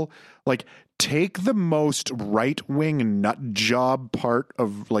 /poll, like take the most right wing nut job part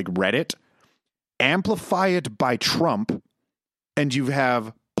of like Reddit, amplify it by Trump, and you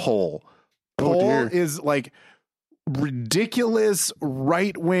have poll. Poll is like ridiculous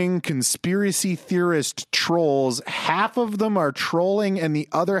right-wing conspiracy theorist trolls. Half of them are trolling and the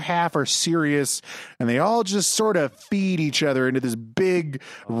other half are serious, and they all just sort of feed each other into this big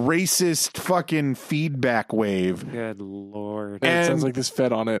racist fucking feedback wave. Good Lord. And it sounds like this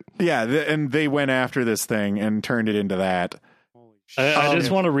fed on it. Yeah, and they went after this thing and turned it into that. I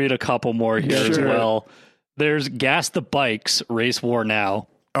just want to read a couple more here as Sure. well. There's Gas the Bikes, race war now.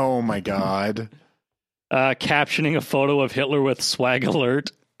 Oh my God. Captioning a photo of Hitler with swag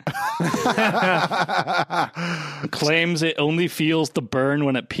alert. Claims it only feels the burn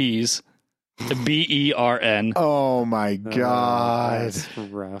when it pees. BERN. Oh my God. That's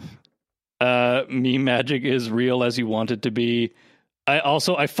rough. Meme magic is real as you want it to be.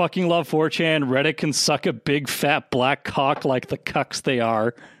 I fucking love 4chan. Reddit can suck a big fat black cock like the cucks they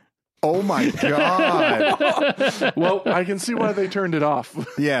are. Oh my God. Well, I can see why they turned it off.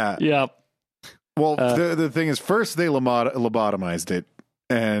 Yeah. Yep. Well, the thing is, first they lobotomized it,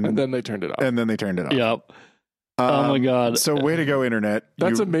 and And then they turned it off. then they turned it off. Yep. Oh my God. So way to go, internet.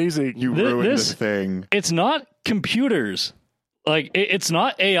 That's amazing. You ruined this thing. It's not computers. Like, it's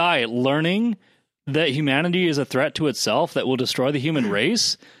not AI learning that humanity is a threat to itself that will destroy the human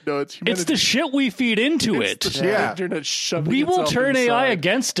race. No, it's humanity. It's the shit we feed into It's it. the Yeah. internet shoving We will itself turn AI inside.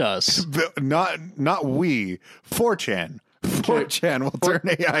 against us. Not we. 4chan. 4chan will turn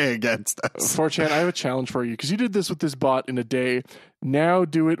AI against us. 4chan, I have a challenge for you because you did this with this bot in a day. Now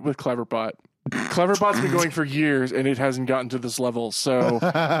do it with Cleverbot. Cleverbot's been going for years and it hasn't gotten to this level. So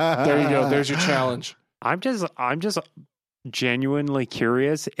there you go. There's your challenge. I'm just genuinely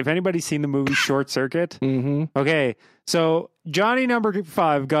curious. If anybody's seen the movie Short Circuit, okay, so Johnny Number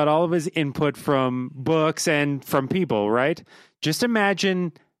 5 got all of his input from books and from people, right? Just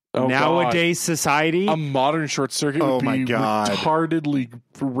imagine nowadays society. A modern Short Circuit would my be God. retardedly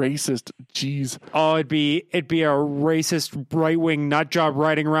racist. Jeez. Oh, it'd be a racist right wing nut job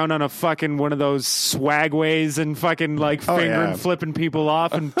riding around on a fucking one of those swagways and fucking like fingering flipping people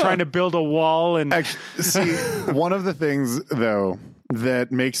off and trying to build a wall and Actually, see, one of the things though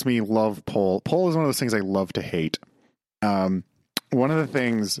that makes me love Poll is one of those things I love to hate. One of the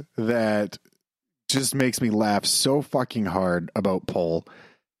things that just makes me laugh so fucking hard about Poll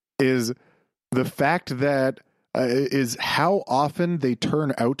is the fact that is how often they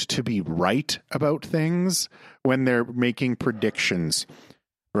turn out to be right about things when they're making predictions,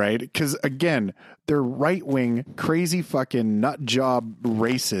 right? Because again, they're right-wing, crazy fucking nut job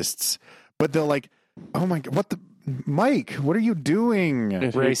racists, but they're like, oh my God, Mike, what are you doing?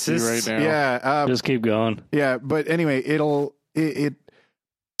 It hits you Racist. right now. Yeah. Just keep going. Yeah. But anyway,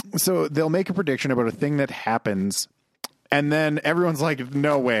 so they'll make a prediction about a thing that happens. And then everyone's like,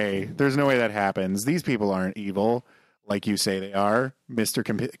 no way. There's no way that happens. These people aren't evil like you say they are, Mr.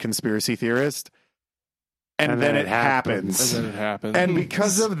 Conspiracy Theorist. And then it happens. And then it happens. And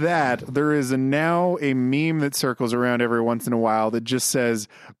because of that, there is now a meme that circles around every once in a while that just says,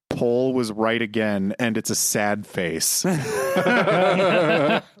 Poll was right again, and it's a sad face. I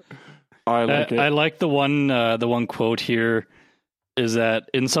like it. I like the one quote here is that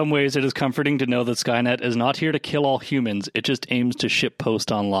in some ways it is comforting to know that Skynet is not here to kill all humans. It just aims to ship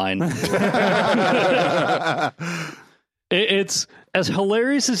post online. It's as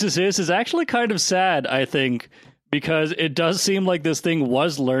hilarious as this is actually kind of sad, I think, because it does seem like this thing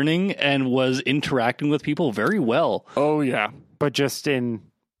was learning and was interacting with people very well. Oh, yeah. but just in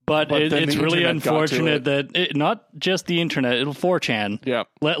But then it's the really internet got to unfortunate that not just the internet, it'll 4chan. Yeah.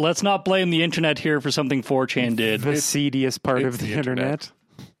 Let's not blame the internet here for something 4chan did. the seediest part it's of the the internet.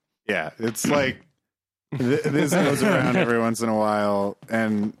 Yeah, it's like this goes around every once in a while,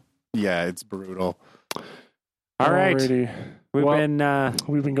 and yeah, it's brutal. All right. Alrighty.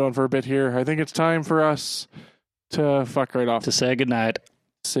 We've been going for a bit here. I think it's time for us to fuck right off. To say goodnight.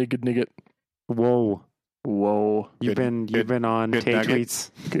 Say good nigget. Whoa. You've Good- been on good Tay nugget.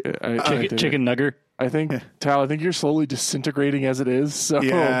 Tweets. Chicken nugger. I think, Tal, I think you're slowly disintegrating as it is. So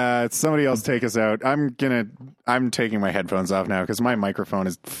Yeah, somebody else take us out. I'm taking my headphones off now because my microphone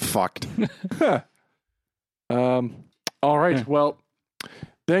is fucked. all right. Well,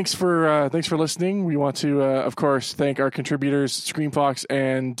 thanks for listening. We want to, of course, thank our contributors, Screamfox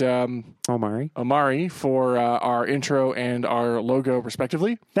and Omari, for our intro and our logo,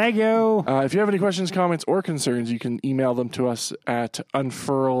 respectively. Thank you. If you have any questions, comments, or concerns, you can email them to us at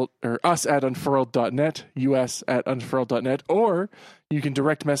us@unfurled.net, us@unfurled.net, or you can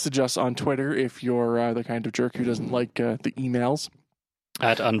direct message us on Twitter if you're the kind of jerk who doesn't like the emails.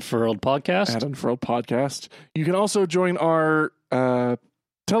 At Unfurled Podcast. At Unfurled Podcast. You can also join our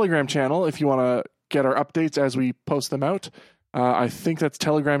Telegram channel if you want to get our updates as we post them out. I think that's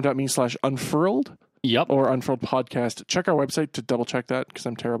telegram.me/unfurled Yep. or Unfurled Podcast. Check our website to double check that because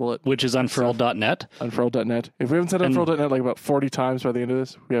I'm terrible at Which is unfurled.net. unfurled.net. If we haven't said unfurled.net like about 40 times by the end of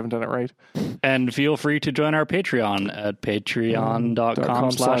this, we haven't done it right. And feel free to join our Patreon at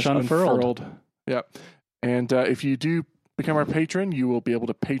patreon.com/unfurled. Yeah. And if you do become our patron, you will be able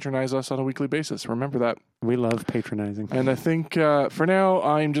to patronize us on a weekly basis. Remember that. We love patronizing. And I think for now,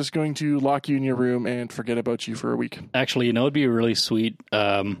 I'm just going to lock you in your room and forget about you for a week. Actually, it'd be a really sweet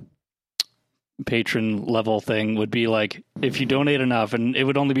patron level thing would be like if you donate enough, and it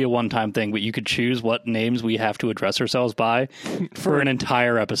would only be a one-time thing, but you could choose what names we have to address ourselves by for an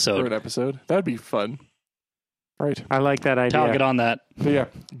entire episode. For an episode. That'd be fun. Right. I like that idea. Tal, get on that. But yeah,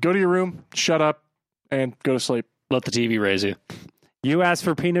 go to your room, shut up, and go to sleep. Let the TV raise you. You ask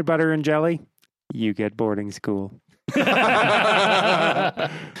for peanut butter and jelly, you get boarding school. But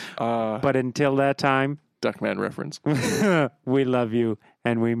until that time, Duckman reference. we love you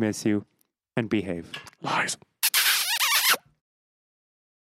and we miss you and behave. Lies.